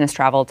from business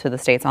travel to the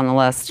states on the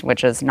list,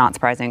 which is not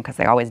surprising because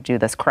they always do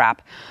this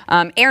crap.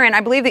 Aaron,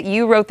 I believe that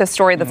you wrote this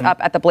story that's up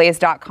at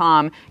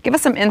theblaze.com. Give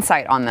us some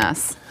insight on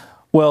this.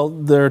 Well,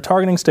 they're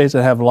targeting states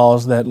that have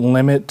laws that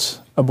limit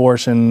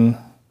abortion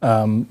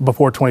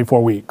before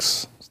 24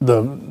 weeks,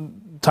 the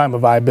time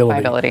of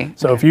viability.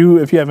 So if you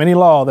have any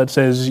law that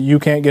says you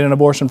can't get an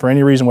abortion for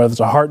any reason, whether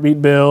it's a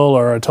heartbeat bill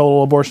or a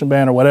total abortion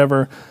ban or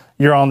whatever,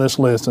 you're on this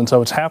list. And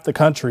so it's half the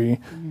country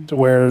to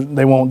where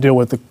they won't deal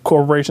with the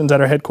corporations that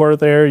are headquartered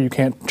there. You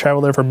can't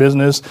travel there for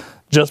business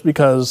just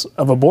because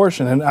of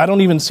abortion. And I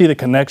don't even see the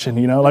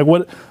connection, like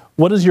what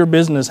does your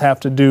business have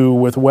to do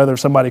with whether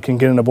somebody can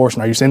get an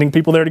abortion? Are you sending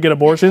people there to get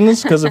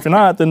abortions? Because if you're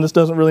not, then this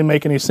doesn't really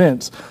make any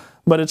sense.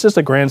 But it's just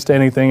a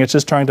grandstanding thing. It's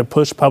just trying to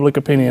push public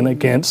opinion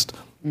against.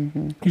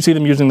 You see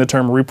them using the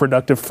term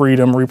reproductive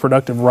freedom,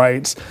 reproductive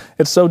rights.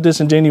 It's so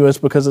disingenuous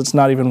because it's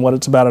not even what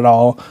it's about at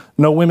all.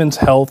 No women's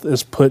health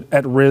is put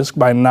at risk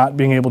by not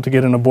being able to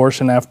get an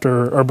abortion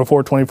after or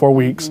before 24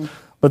 weeks.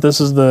 But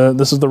this is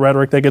the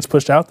rhetoric that gets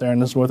pushed out there,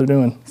 and this is what they're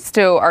doing.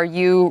 Stu, are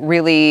you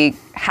really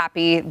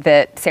happy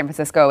that San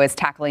Francisco is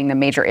tackling the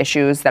major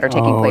issues that are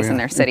taking place in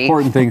their city?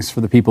 Important things for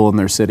the people in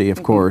their city,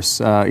 of course.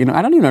 I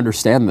don't even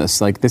understand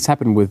this. Like, this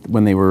happened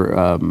when they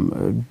were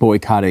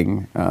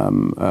boycotting,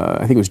 I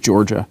think it was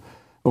Georgia,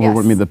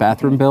 over the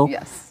bathroom bill.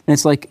 Yes. And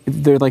it's like,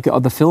 they're like,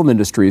 the film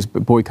industry is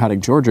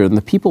boycotting Georgia, and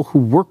the people who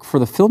work for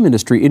the film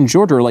industry in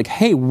Georgia are like,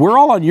 hey, we're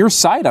all on your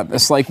side on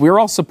this. Like, we're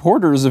all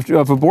supporters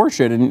of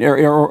abortion and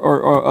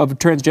or of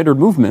transgendered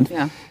movement.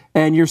 Yeah.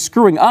 And you're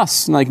screwing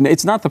us. Like,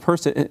 it's not the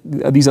person,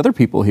 these other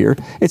people here.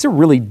 It's a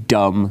really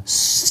dumb,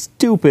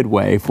 stupid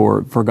way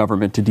for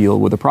government to deal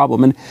with a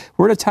problem. And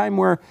we're at a time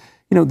where,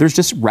 there's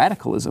just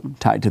radicalism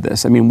tied to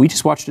this. I mean, we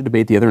just watched a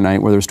debate the other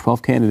night where there's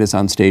 12 candidates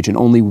on stage and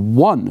only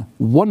one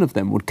of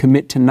them would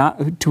commit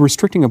to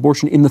restricting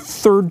abortion in the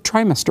third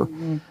trimester.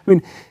 I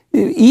mean,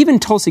 even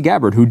Tulsi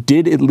Gabbard, who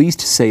did at least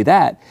say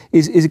that,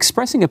 is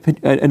expressing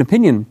an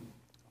opinion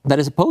that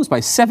is opposed by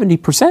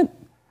 70%.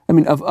 I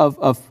mean,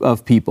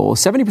 of people.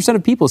 70%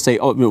 of people say,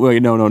 oh,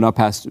 no, not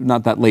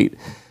that late.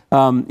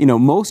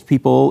 Most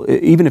people,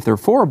 even if they're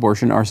for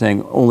abortion, are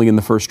saying only in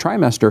the first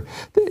trimester.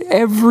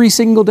 Every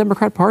single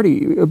Democrat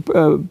party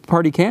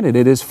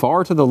candidate is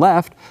far to the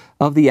left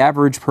of the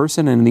average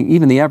person and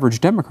even the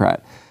average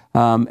Democrat.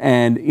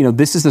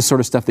 This is the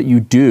sort of stuff that you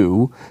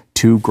do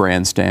to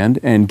grandstand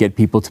and get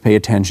people to pay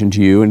attention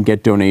to you and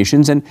get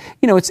donations. And,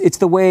 it's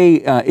the way,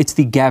 it's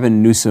the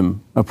Gavin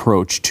Newsom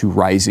approach to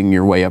rising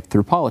your way up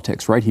through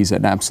politics, right? He's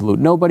an absolute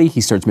nobody.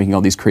 He starts making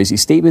all these crazy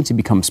statements. He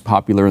becomes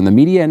popular in the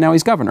media, and now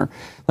he's governor.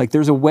 Like,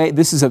 there's a way,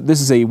 this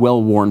is a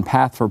well-worn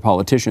path for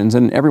politicians,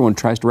 and everyone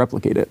tries to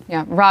replicate it.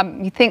 Yeah.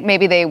 Rob, you think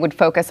maybe they would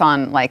focus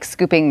on,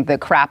 scooping the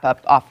crap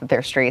up off of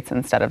their streets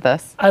instead of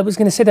this? I was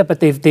going to say that, but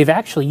they've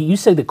actually, you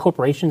said that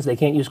corporations, they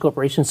can't use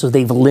corporations, so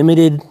they've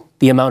limited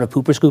the amount of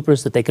pooper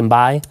scoopers that they can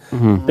buy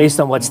based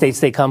on what states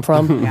they come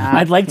from. Yeah.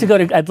 I'd like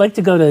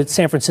to go to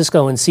San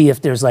Francisco and see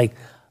if there's a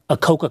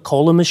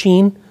Coca-Cola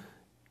machine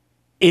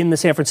in the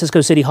San Francisco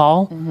City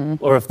Hall,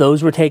 or if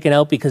those were taken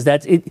out, because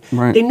that's it.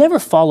 Right. They never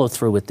follow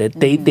through with it.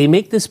 They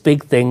make this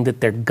big thing that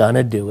they're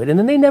gonna do it, and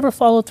then they never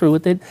follow through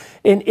with it.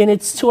 And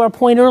it's, to our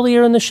point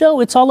earlier in the show,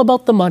 it's all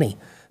about the money.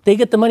 They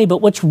get the money.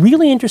 But what's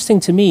really interesting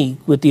to me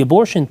with the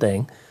abortion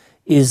thing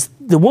is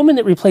the woman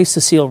that replaced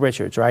Cecile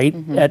Richards, right,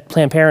 at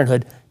Planned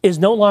Parenthood, is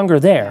no longer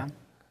there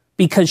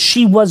because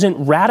she wasn't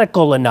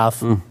radical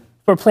enough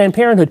for Planned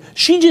Parenthood.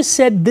 She just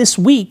said this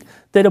week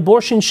that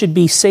abortion should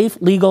be safe,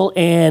 legal,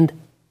 and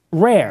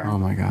rare,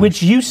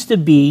 which used to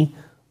be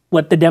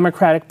what the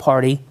Democratic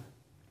Party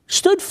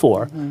stood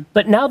for.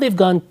 But now they've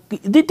gone,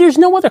 there's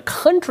no other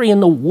country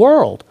in the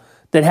world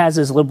that has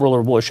as liberal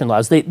abortion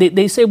laws.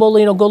 They say,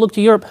 well, go look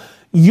to Europe.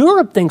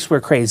 Europe thinks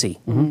we're crazy,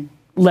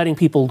 letting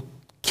people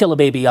kill a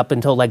baby up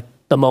until like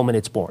the moment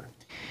it's born.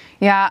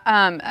 Yeah,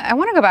 I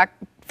want to go back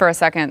for a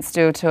second,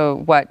 Stu, to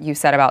what you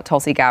said about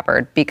Tulsi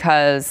Gabbard,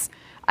 because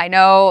I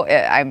know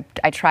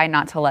I try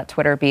not to let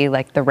Twitter be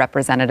like the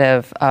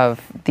representative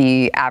of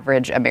the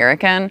average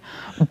American,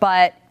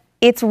 but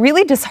it's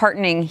really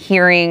disheartening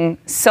hearing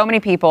so many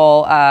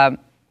people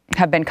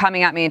have been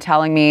coming at me and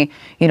telling me,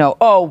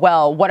 oh,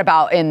 well, what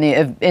about in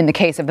the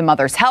case of the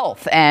mother's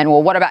health? And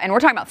well, what about, and we're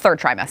talking about third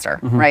trimester,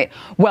 right?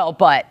 Well,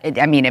 but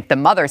if the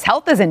mother's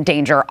health is in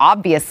danger,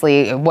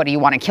 obviously, what do you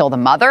want to kill the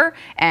mother?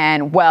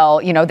 And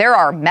well, there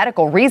are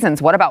medical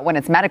reasons. What about when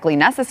it's medically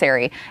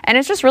necessary? And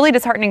it's just really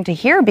disheartening to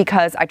hear,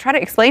 because I try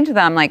to explain to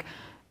them, like,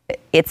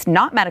 it's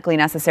not medically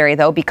necessary,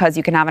 though, because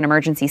you can have an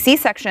emergency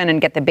C-section and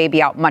get the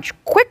baby out much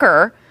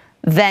quicker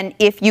than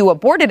if you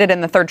aborted it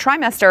in the third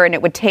trimester and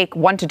it would take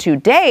 1 to 2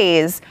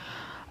 days.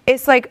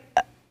 It's like,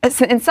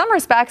 in some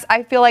respects,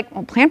 I feel like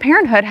Planned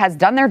Parenthood has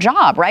done their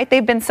job, right?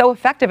 They've been so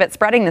effective at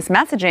spreading this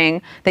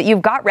messaging that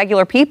you've got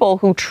regular people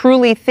who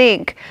truly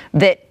think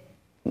that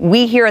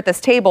we here at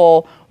this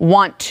table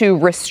want to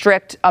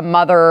restrict a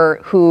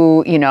mother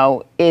who,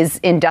 is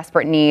in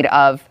desperate need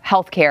of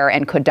health care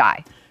and could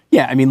die.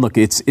 Yeah, look,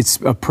 it's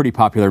a pretty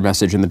popular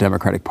message in the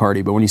Democratic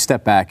Party, but when you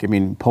step back,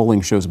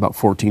 polling shows about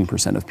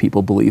 14% of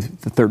people believe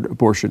the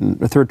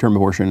third-term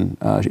abortion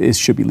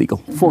should be legal.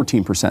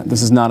 14%.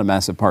 This is not a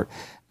massive part.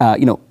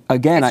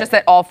 Again, it's just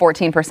that all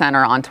 14%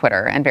 are on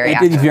Twitter and very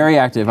active. Very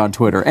active on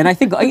Twitter, and I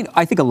think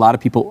a lot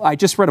of people. I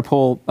just read a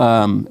poll,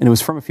 and it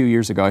was from a few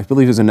years ago. I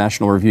believe it was a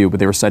National Review, but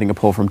they were citing a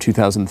poll from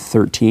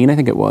 2013. I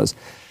think it was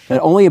that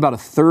only about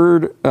it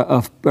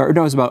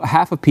was about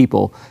half of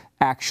people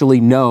actually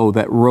know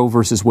that Roe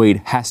versus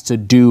Wade has to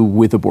do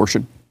with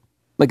abortion.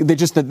 Like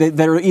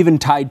they're even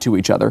tied to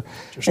each other.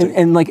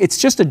 And like, it's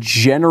just a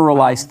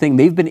generalized thing.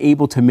 They've been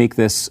able to make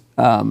this,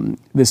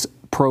 this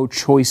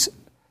pro-choice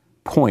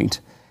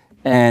point.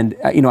 And,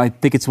 I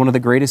think it's one of the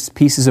greatest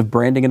pieces of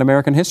branding in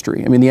American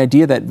history. The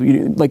idea that,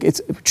 it's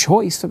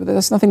choice,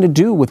 that's nothing to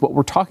do with what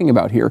we're talking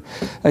about here.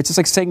 It's just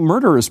like saying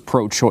murder is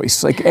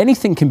pro-choice. Like,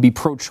 anything can be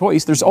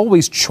pro-choice. There's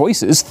always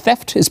choices.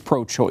 Theft is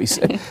pro-choice.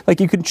 Like,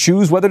 you can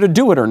choose whether to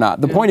do it or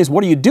not. The point is,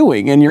 what are you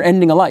doing? And you're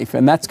ending a life.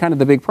 And that's kind of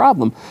the big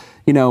problem.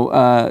 We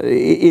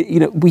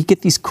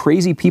get these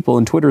crazy people,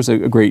 and Twitter's a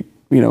great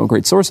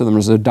source of them.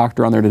 There's a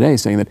doctor on there today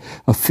saying that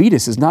a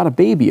fetus is not a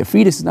baby. A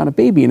fetus is not a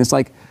baby. And it's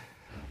like,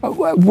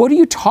 what are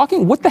you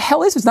talking? What the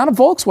hell is it? It's not a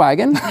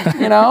Volkswagen,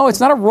 It's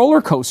not a roller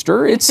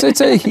coaster. It's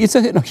a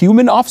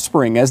human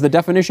offspring, as the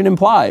definition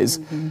implies.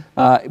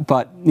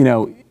 But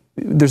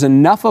there's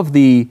enough I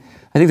think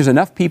there's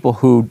enough people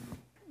who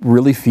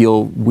really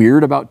feel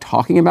weird about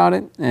talking about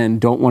it and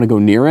don't want to go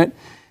near it,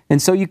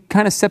 and so you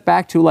kind of step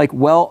back to like,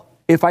 well,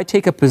 if I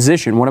take a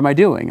position, what am I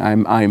doing?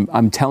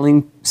 I'm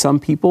telling some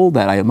people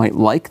that I might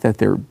like that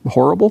they're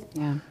horrible.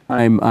 Yeah.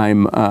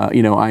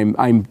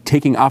 I'm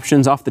taking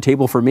options off the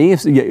table for me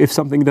if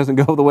something doesn't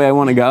go the way I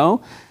want to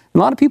go. And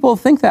a lot of people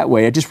think that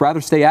way. I'd just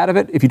rather stay out of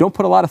it. If you don't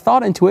put a lot of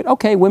thought into it,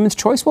 okay, women's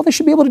choice, well, they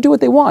should be able to do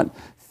what they want.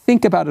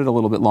 Think about it a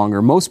little bit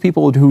longer. Most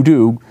people who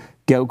do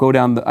go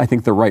down,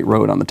 the right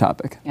road on the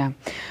topic. Yeah.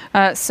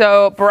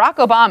 So Barack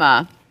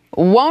Obama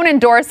won't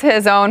endorse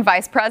his own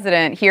vice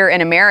president here in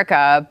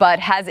America, but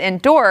has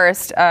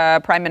endorsed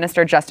Prime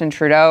Minister Justin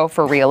Trudeau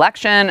for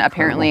re-election.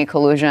 Apparently,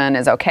 collusion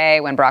is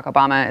okay when Barack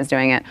Obama is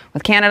doing it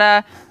with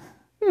Canada.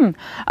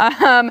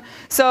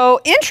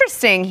 So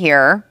interesting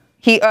here.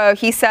 He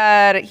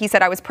said,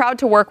 I was proud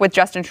to work with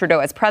Justin Trudeau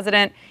as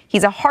president.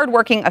 He's a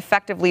hardworking,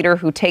 effective leader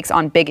who takes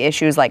on big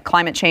issues like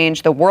climate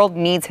change. The world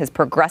needs his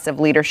progressive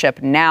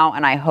leadership now,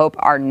 and I hope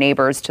our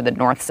neighbors to the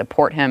north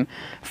support him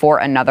for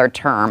another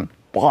term.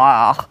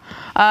 Blah.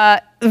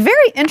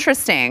 Very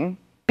interesting,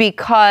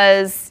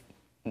 because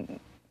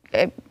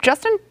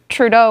Justin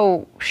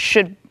Trudeau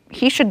should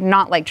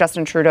not like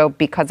Justin Trudeau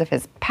because of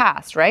his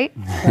past, right?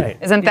 Right.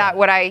 Isn't that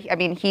what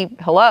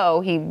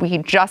he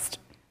just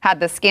had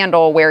this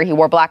scandal where he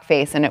wore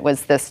blackface and it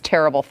was this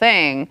terrible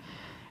thing,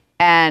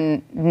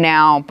 and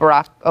now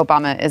Barack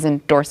Obama is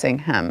endorsing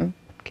him.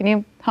 Can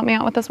you help me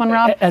out with this one,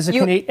 Rob? As a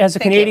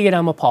Canadian,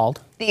 I'm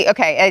appalled.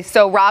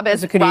 So Rob is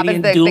as a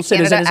Canadian dual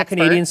citizen, as a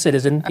Canadian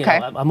citizen.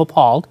 I'm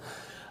appalled.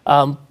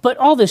 But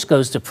all this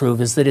goes to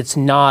prove is that it's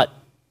not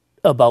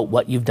about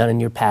what you've done in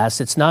your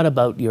past. It's not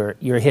about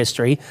your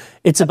history.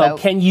 It's about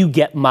can you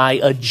get my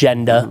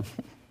agenda?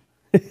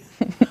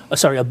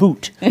 Sorry, a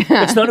boot.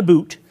 It's not a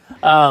boot.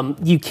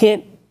 You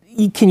can't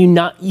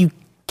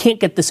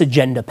get this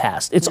agenda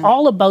passed. It's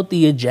all about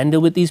the agenda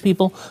with these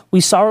people.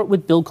 We saw it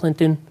with Bill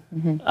Clinton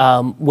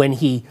when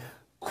he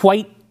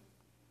quite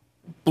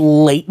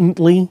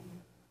blatantly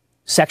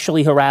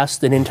sexually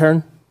harassed an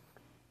intern.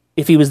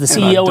 If he was the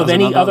CEO of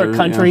any other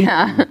country,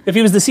 if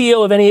he was the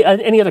CEO of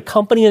any other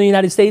company in the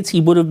United States, he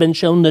would have been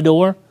shown the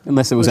door.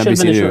 Unless it was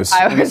NBC News.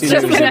 I was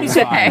just going to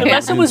say.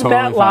 Unless it was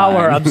Matt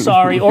Lauer, I'm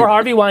sorry, or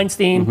Harvey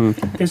Weinstein.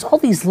 There's all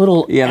these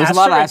little there's a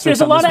lot of asterisks.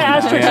 There's a lot of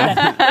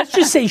asterisks. Let's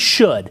just say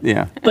should.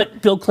 Yeah.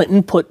 But Bill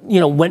Clinton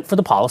went for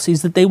the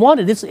policies that they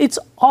wanted. It's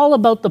all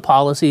about the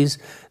policies.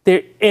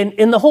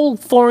 And the whole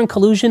foreign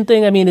collusion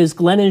thing, I mean, as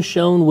Glenn has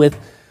shown with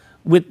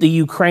the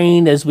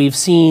Ukraine, as we've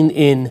seen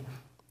in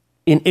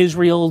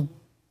Israel,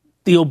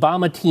 the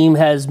Obama team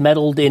has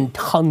meddled in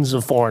tons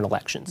of foreign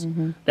elections.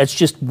 That's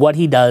just what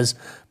he does.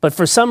 But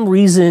for some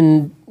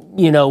reason,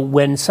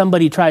 when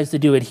somebody tries to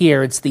do it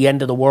here, it's the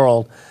end of the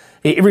world.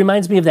 It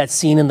reminds me of that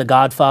scene in The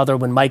Godfather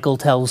when Michael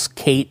tells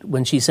Kate,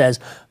 when she says,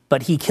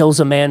 "But he kills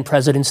a man,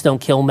 presidents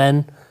don't kill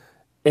men."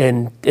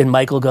 And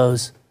Michael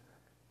goes,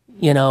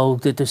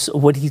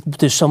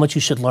 there's so much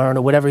you should learn,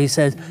 or whatever he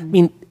says. I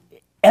mean,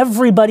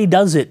 everybody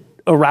does it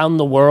around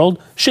the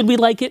world. Should we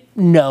like it?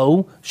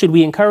 No. Should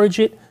we encourage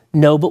it?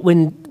 No. But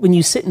when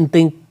you sit and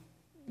think,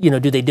 do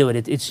they do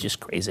it? It's just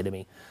crazy to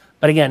me.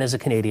 But again, as a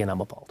Canadian, I'm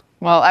appalled.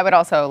 Well, I would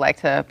also like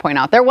to point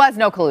out there was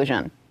no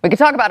collusion. We could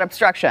talk about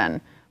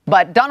obstruction,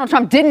 but Donald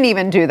Trump didn't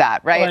even do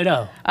that, right?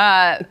 Oh,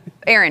 I know.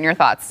 Aaron, your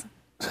thoughts?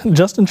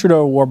 Justin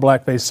Trudeau wore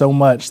blackface so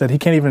much that he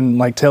can't even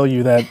tell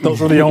you that those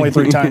were the only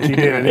 3 times he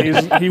did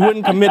it. He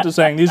wouldn't commit to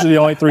saying these are the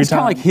only 3 times. It's kind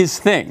of like his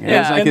thing.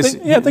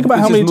 Yeah, think about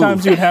how many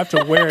times you'd have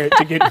to wear it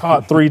to get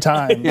caught 3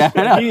 times.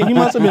 He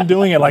must have been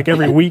doing it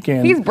every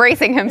weekend. He's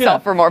bracing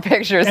himself for more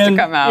pictures to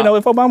come out.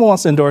 If Obama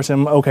wants to endorse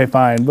him, okay,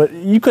 fine. But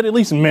you could at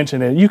least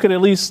mention it. You could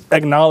at least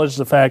acknowledge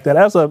the fact that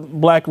as a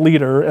black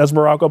leader, as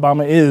Barack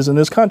Obama is in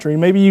this country,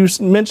 maybe you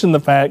mention the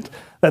fact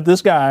that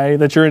this guy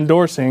that you're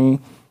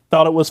endorsing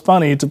thought it was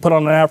funny to put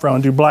on an afro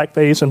and do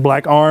blackface and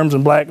black arms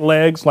and black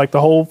legs, like the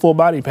whole full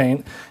body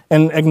paint,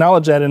 and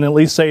acknowledge that and at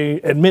least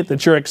admit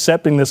that you're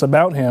accepting this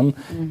about him,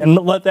 and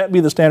let that be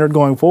the standard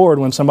going forward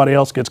when somebody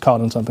else gets caught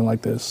in something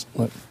like this.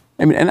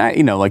 I mean,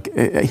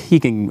 and he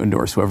can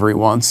endorse whoever he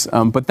wants,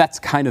 but that's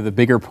kind of the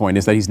bigger point,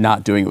 is that he's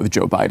not doing it with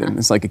Joe Biden.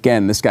 It's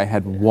again, this guy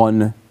had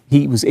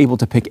he was able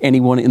to pick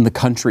anyone in the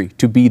country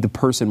to be the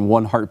person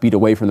one heartbeat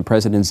away from the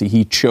presidency.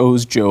 He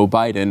chose Joe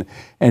Biden.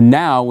 And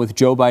now, with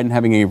Joe Biden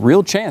having a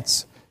real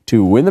chance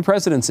to win the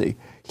presidency,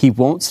 he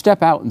won't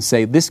step out and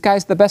say, this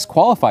guy's the best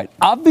qualified.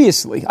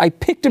 Obviously, I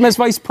picked him as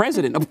vice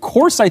president. Of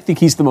course I think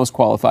he's the most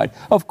qualified.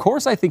 Of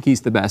course I think he's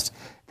the best.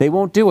 They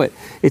won't do it.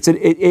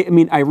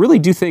 I really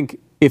do think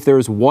if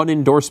there's one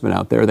endorsement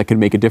out there that can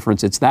make a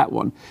difference, it's that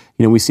one.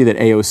 We see that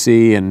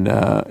AOC and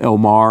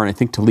Omar and I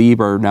think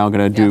Tlaib are now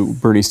going to do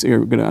Bernie. I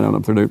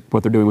don't know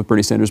what they're doing with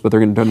Bernie Sanders, but they're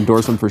going to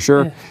endorse him for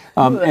sure.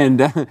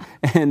 It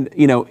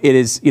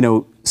is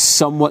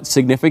somewhat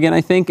significant. I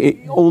think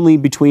only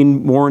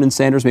between Warren and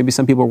Sanders, maybe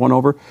some people are won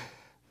over.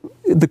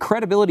 The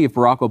credibility of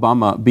Barack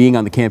Obama being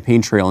on the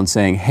campaign trail and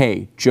saying,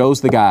 "Hey, Joe's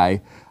the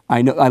guy.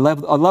 I know. I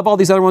love all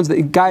these other ones.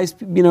 Guys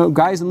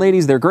and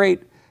ladies, they're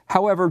great.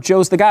 However,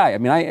 Joe's the guy. I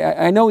mean,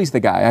 I know he's the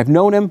guy. I've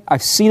known him.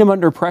 I've seen him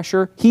under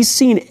pressure. He's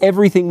seen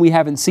everything we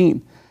haven't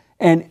seen."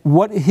 And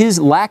what his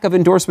lack of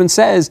endorsement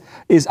says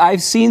is,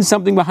 I've seen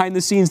something behind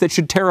the scenes that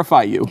should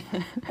terrify you.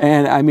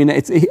 And I mean,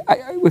 if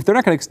they're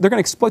not going to, they're going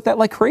to exploit that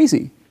like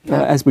crazy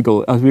as we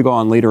go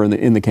on later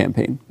in the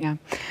campaign. Yeah.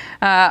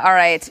 All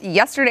right.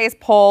 Yesterday's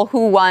poll: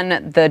 who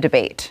won the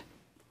debate?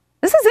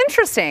 This is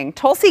interesting.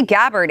 Tulsi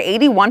Gabbard,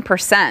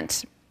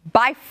 81%.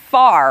 By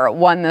far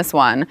won this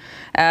one,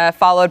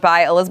 followed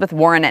by Elizabeth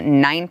Warren at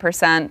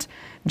 9%.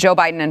 Joe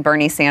Biden and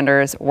Bernie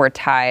Sanders were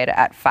tied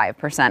at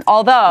 5%.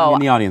 Although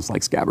the audience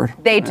likes Gabbard.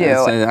 They do.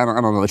 I don't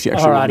know that she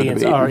actually won the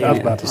debate.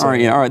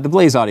 All right. The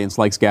Blaze audience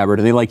likes Gabbard,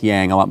 and they like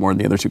Yang a lot more than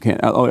the other two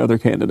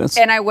candidates.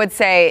 And I would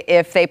say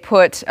if they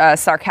put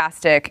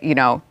sarcastic,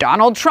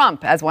 Donald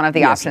Trump as one of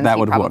the options,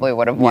 he probably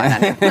would have won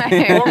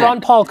anyway. Or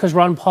Ron Paul, because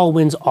Ron Paul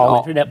wins all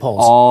internet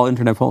polls. All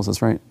internet polls.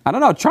 That's right. I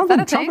don't know. Trump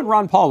and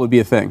Ron Paul would be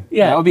a thing.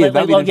 Yeah, that would be an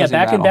interesting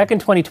battle. Back in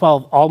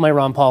 2012, all my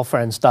Ron Paul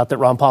friends thought that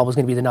Ron Paul was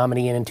going to be the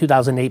nominee, and in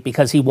 2008,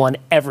 because he won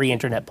every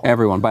internet poll.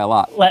 Everyone, by a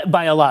lot.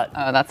 By a lot.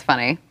 Oh, that's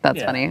funny.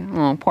 That's funny.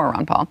 Oh, poor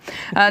Ron Paul.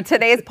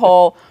 Today's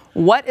poll: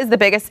 what is the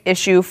biggest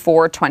issue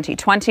for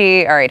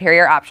 2020? All right, here are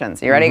your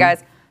options. You ready,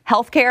 guys?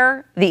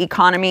 Healthcare, the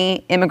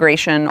economy,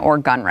 immigration, or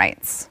gun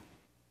rights?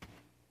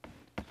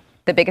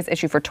 The biggest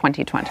issue for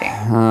 2020.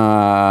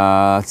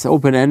 It's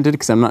open-ended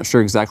because I'm not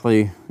sure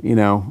exactly,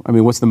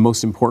 what's the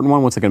most important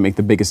one? What's going to make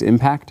the biggest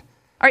impact?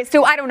 All right,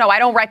 Stu, I don't know. I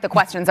don't write the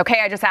questions, okay?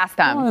 I just ask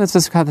them. Oh,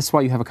 that's why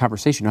you have a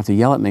conversation. You don't have to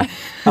yell at me.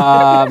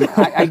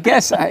 I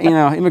guess,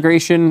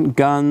 immigration,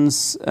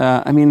 guns,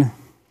 the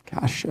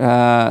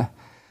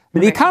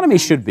economy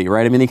should be,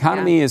 right? I mean, the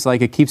economy is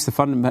it keeps the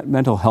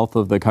fundamental health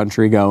of the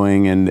country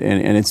going, and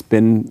it's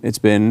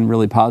been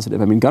really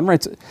positive. I mean, gun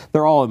rights,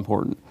 they're all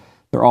important.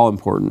 They're all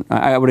important.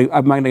 I'm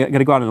going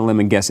to go out on a limb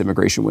and guess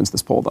immigration wins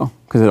this poll, though,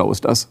 because it always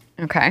does.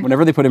 Okay.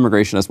 Whenever they put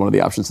immigration as one of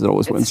the options, it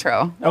always wins. It's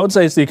true. I would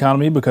say it's the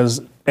economy because,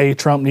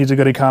 Trump needs a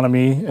good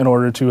economy in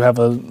order to have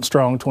a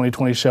strong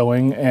 2020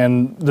 showing.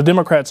 And the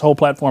Democrats' whole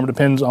platform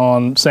depends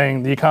on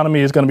saying the economy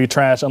is going to be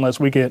trash unless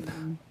we get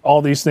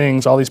all these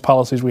things, all these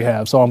policies we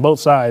have. So on both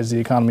sides, the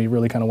economy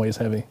really kind of weighs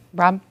heavy.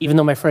 Rob? Even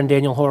though my friend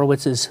Daniel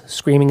Horowitz is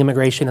screaming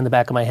immigration in the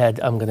back of my head,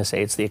 I'm going to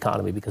say it's the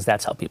economy because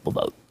that's how people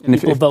vote. And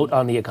people vote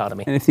on the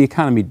economy. And if the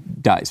economy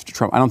dies to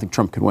Trump, I don't think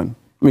Trump could win.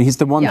 I mean, he's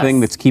the one thing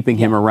that's keeping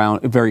him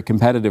around, very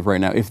competitive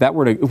right now. If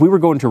we were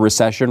going to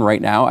recession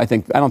right now, I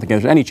don't think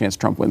there's any chance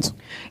Trump wins.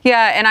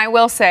 Yeah, and I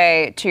will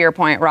say, to your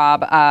point,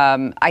 Rob,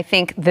 I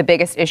think the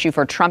biggest issue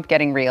for Trump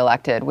getting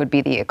reelected would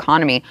be the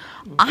economy.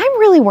 I'm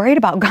really worried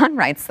about gun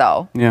rights,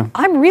 though. Yeah.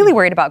 I'm really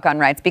worried about gun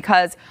rights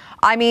because,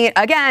 I mean,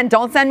 again,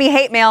 don't send me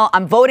hate mail.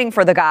 I'm voting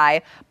for the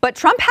guy. But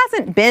Trump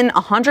hasn't been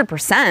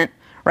 100%.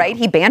 Right?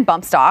 He banned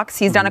bump stocks.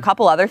 He's done a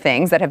couple other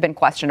things that have been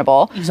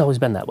questionable. He's always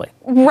been that way.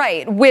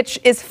 Right, which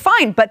is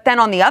fine. But then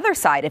on the other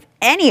side, if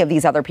any of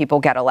these other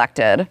people get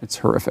elected... It's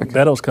horrific.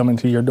 Beto's coming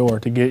to your door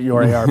to get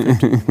your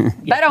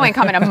AR-15. Beto ain't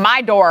coming to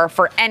my door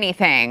for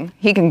anything.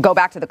 He can go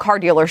back to the car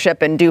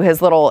dealership and do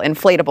his little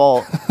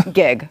inflatable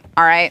gig,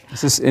 all right? Is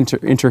this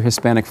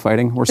inter-Hispanic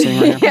fighting we're seeing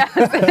right now? Yes,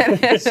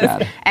 it is.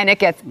 Sad. And it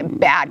gets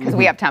bad because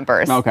we have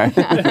tempers. Okay.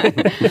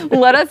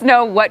 Let us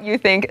know what you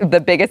think the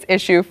biggest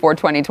issue for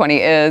 2020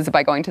 is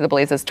by going to The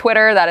Blaze's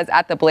Twitter. That is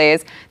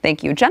 @TheBlaze.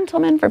 Thank you,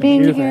 gentlemen, for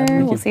being here.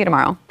 We'll see you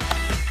tomorrow.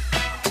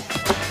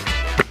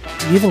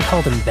 You even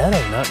called him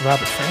Beto, not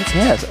Robert Frank.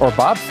 Yes, or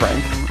Bob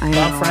Frank.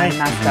 Bob Frank.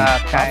 Messed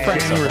up, guys. Bob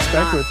Frank,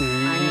 respect with you.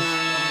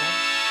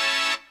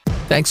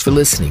 Thanks for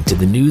listening to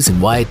the news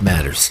and why it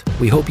matters.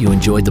 We hope you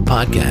enjoyed the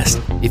podcast.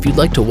 If you'd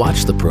like to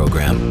watch the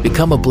program,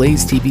 become a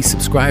Blaze TV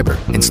subscriber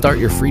and start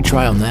your free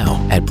trial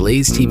now at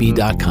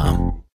blazetv.com.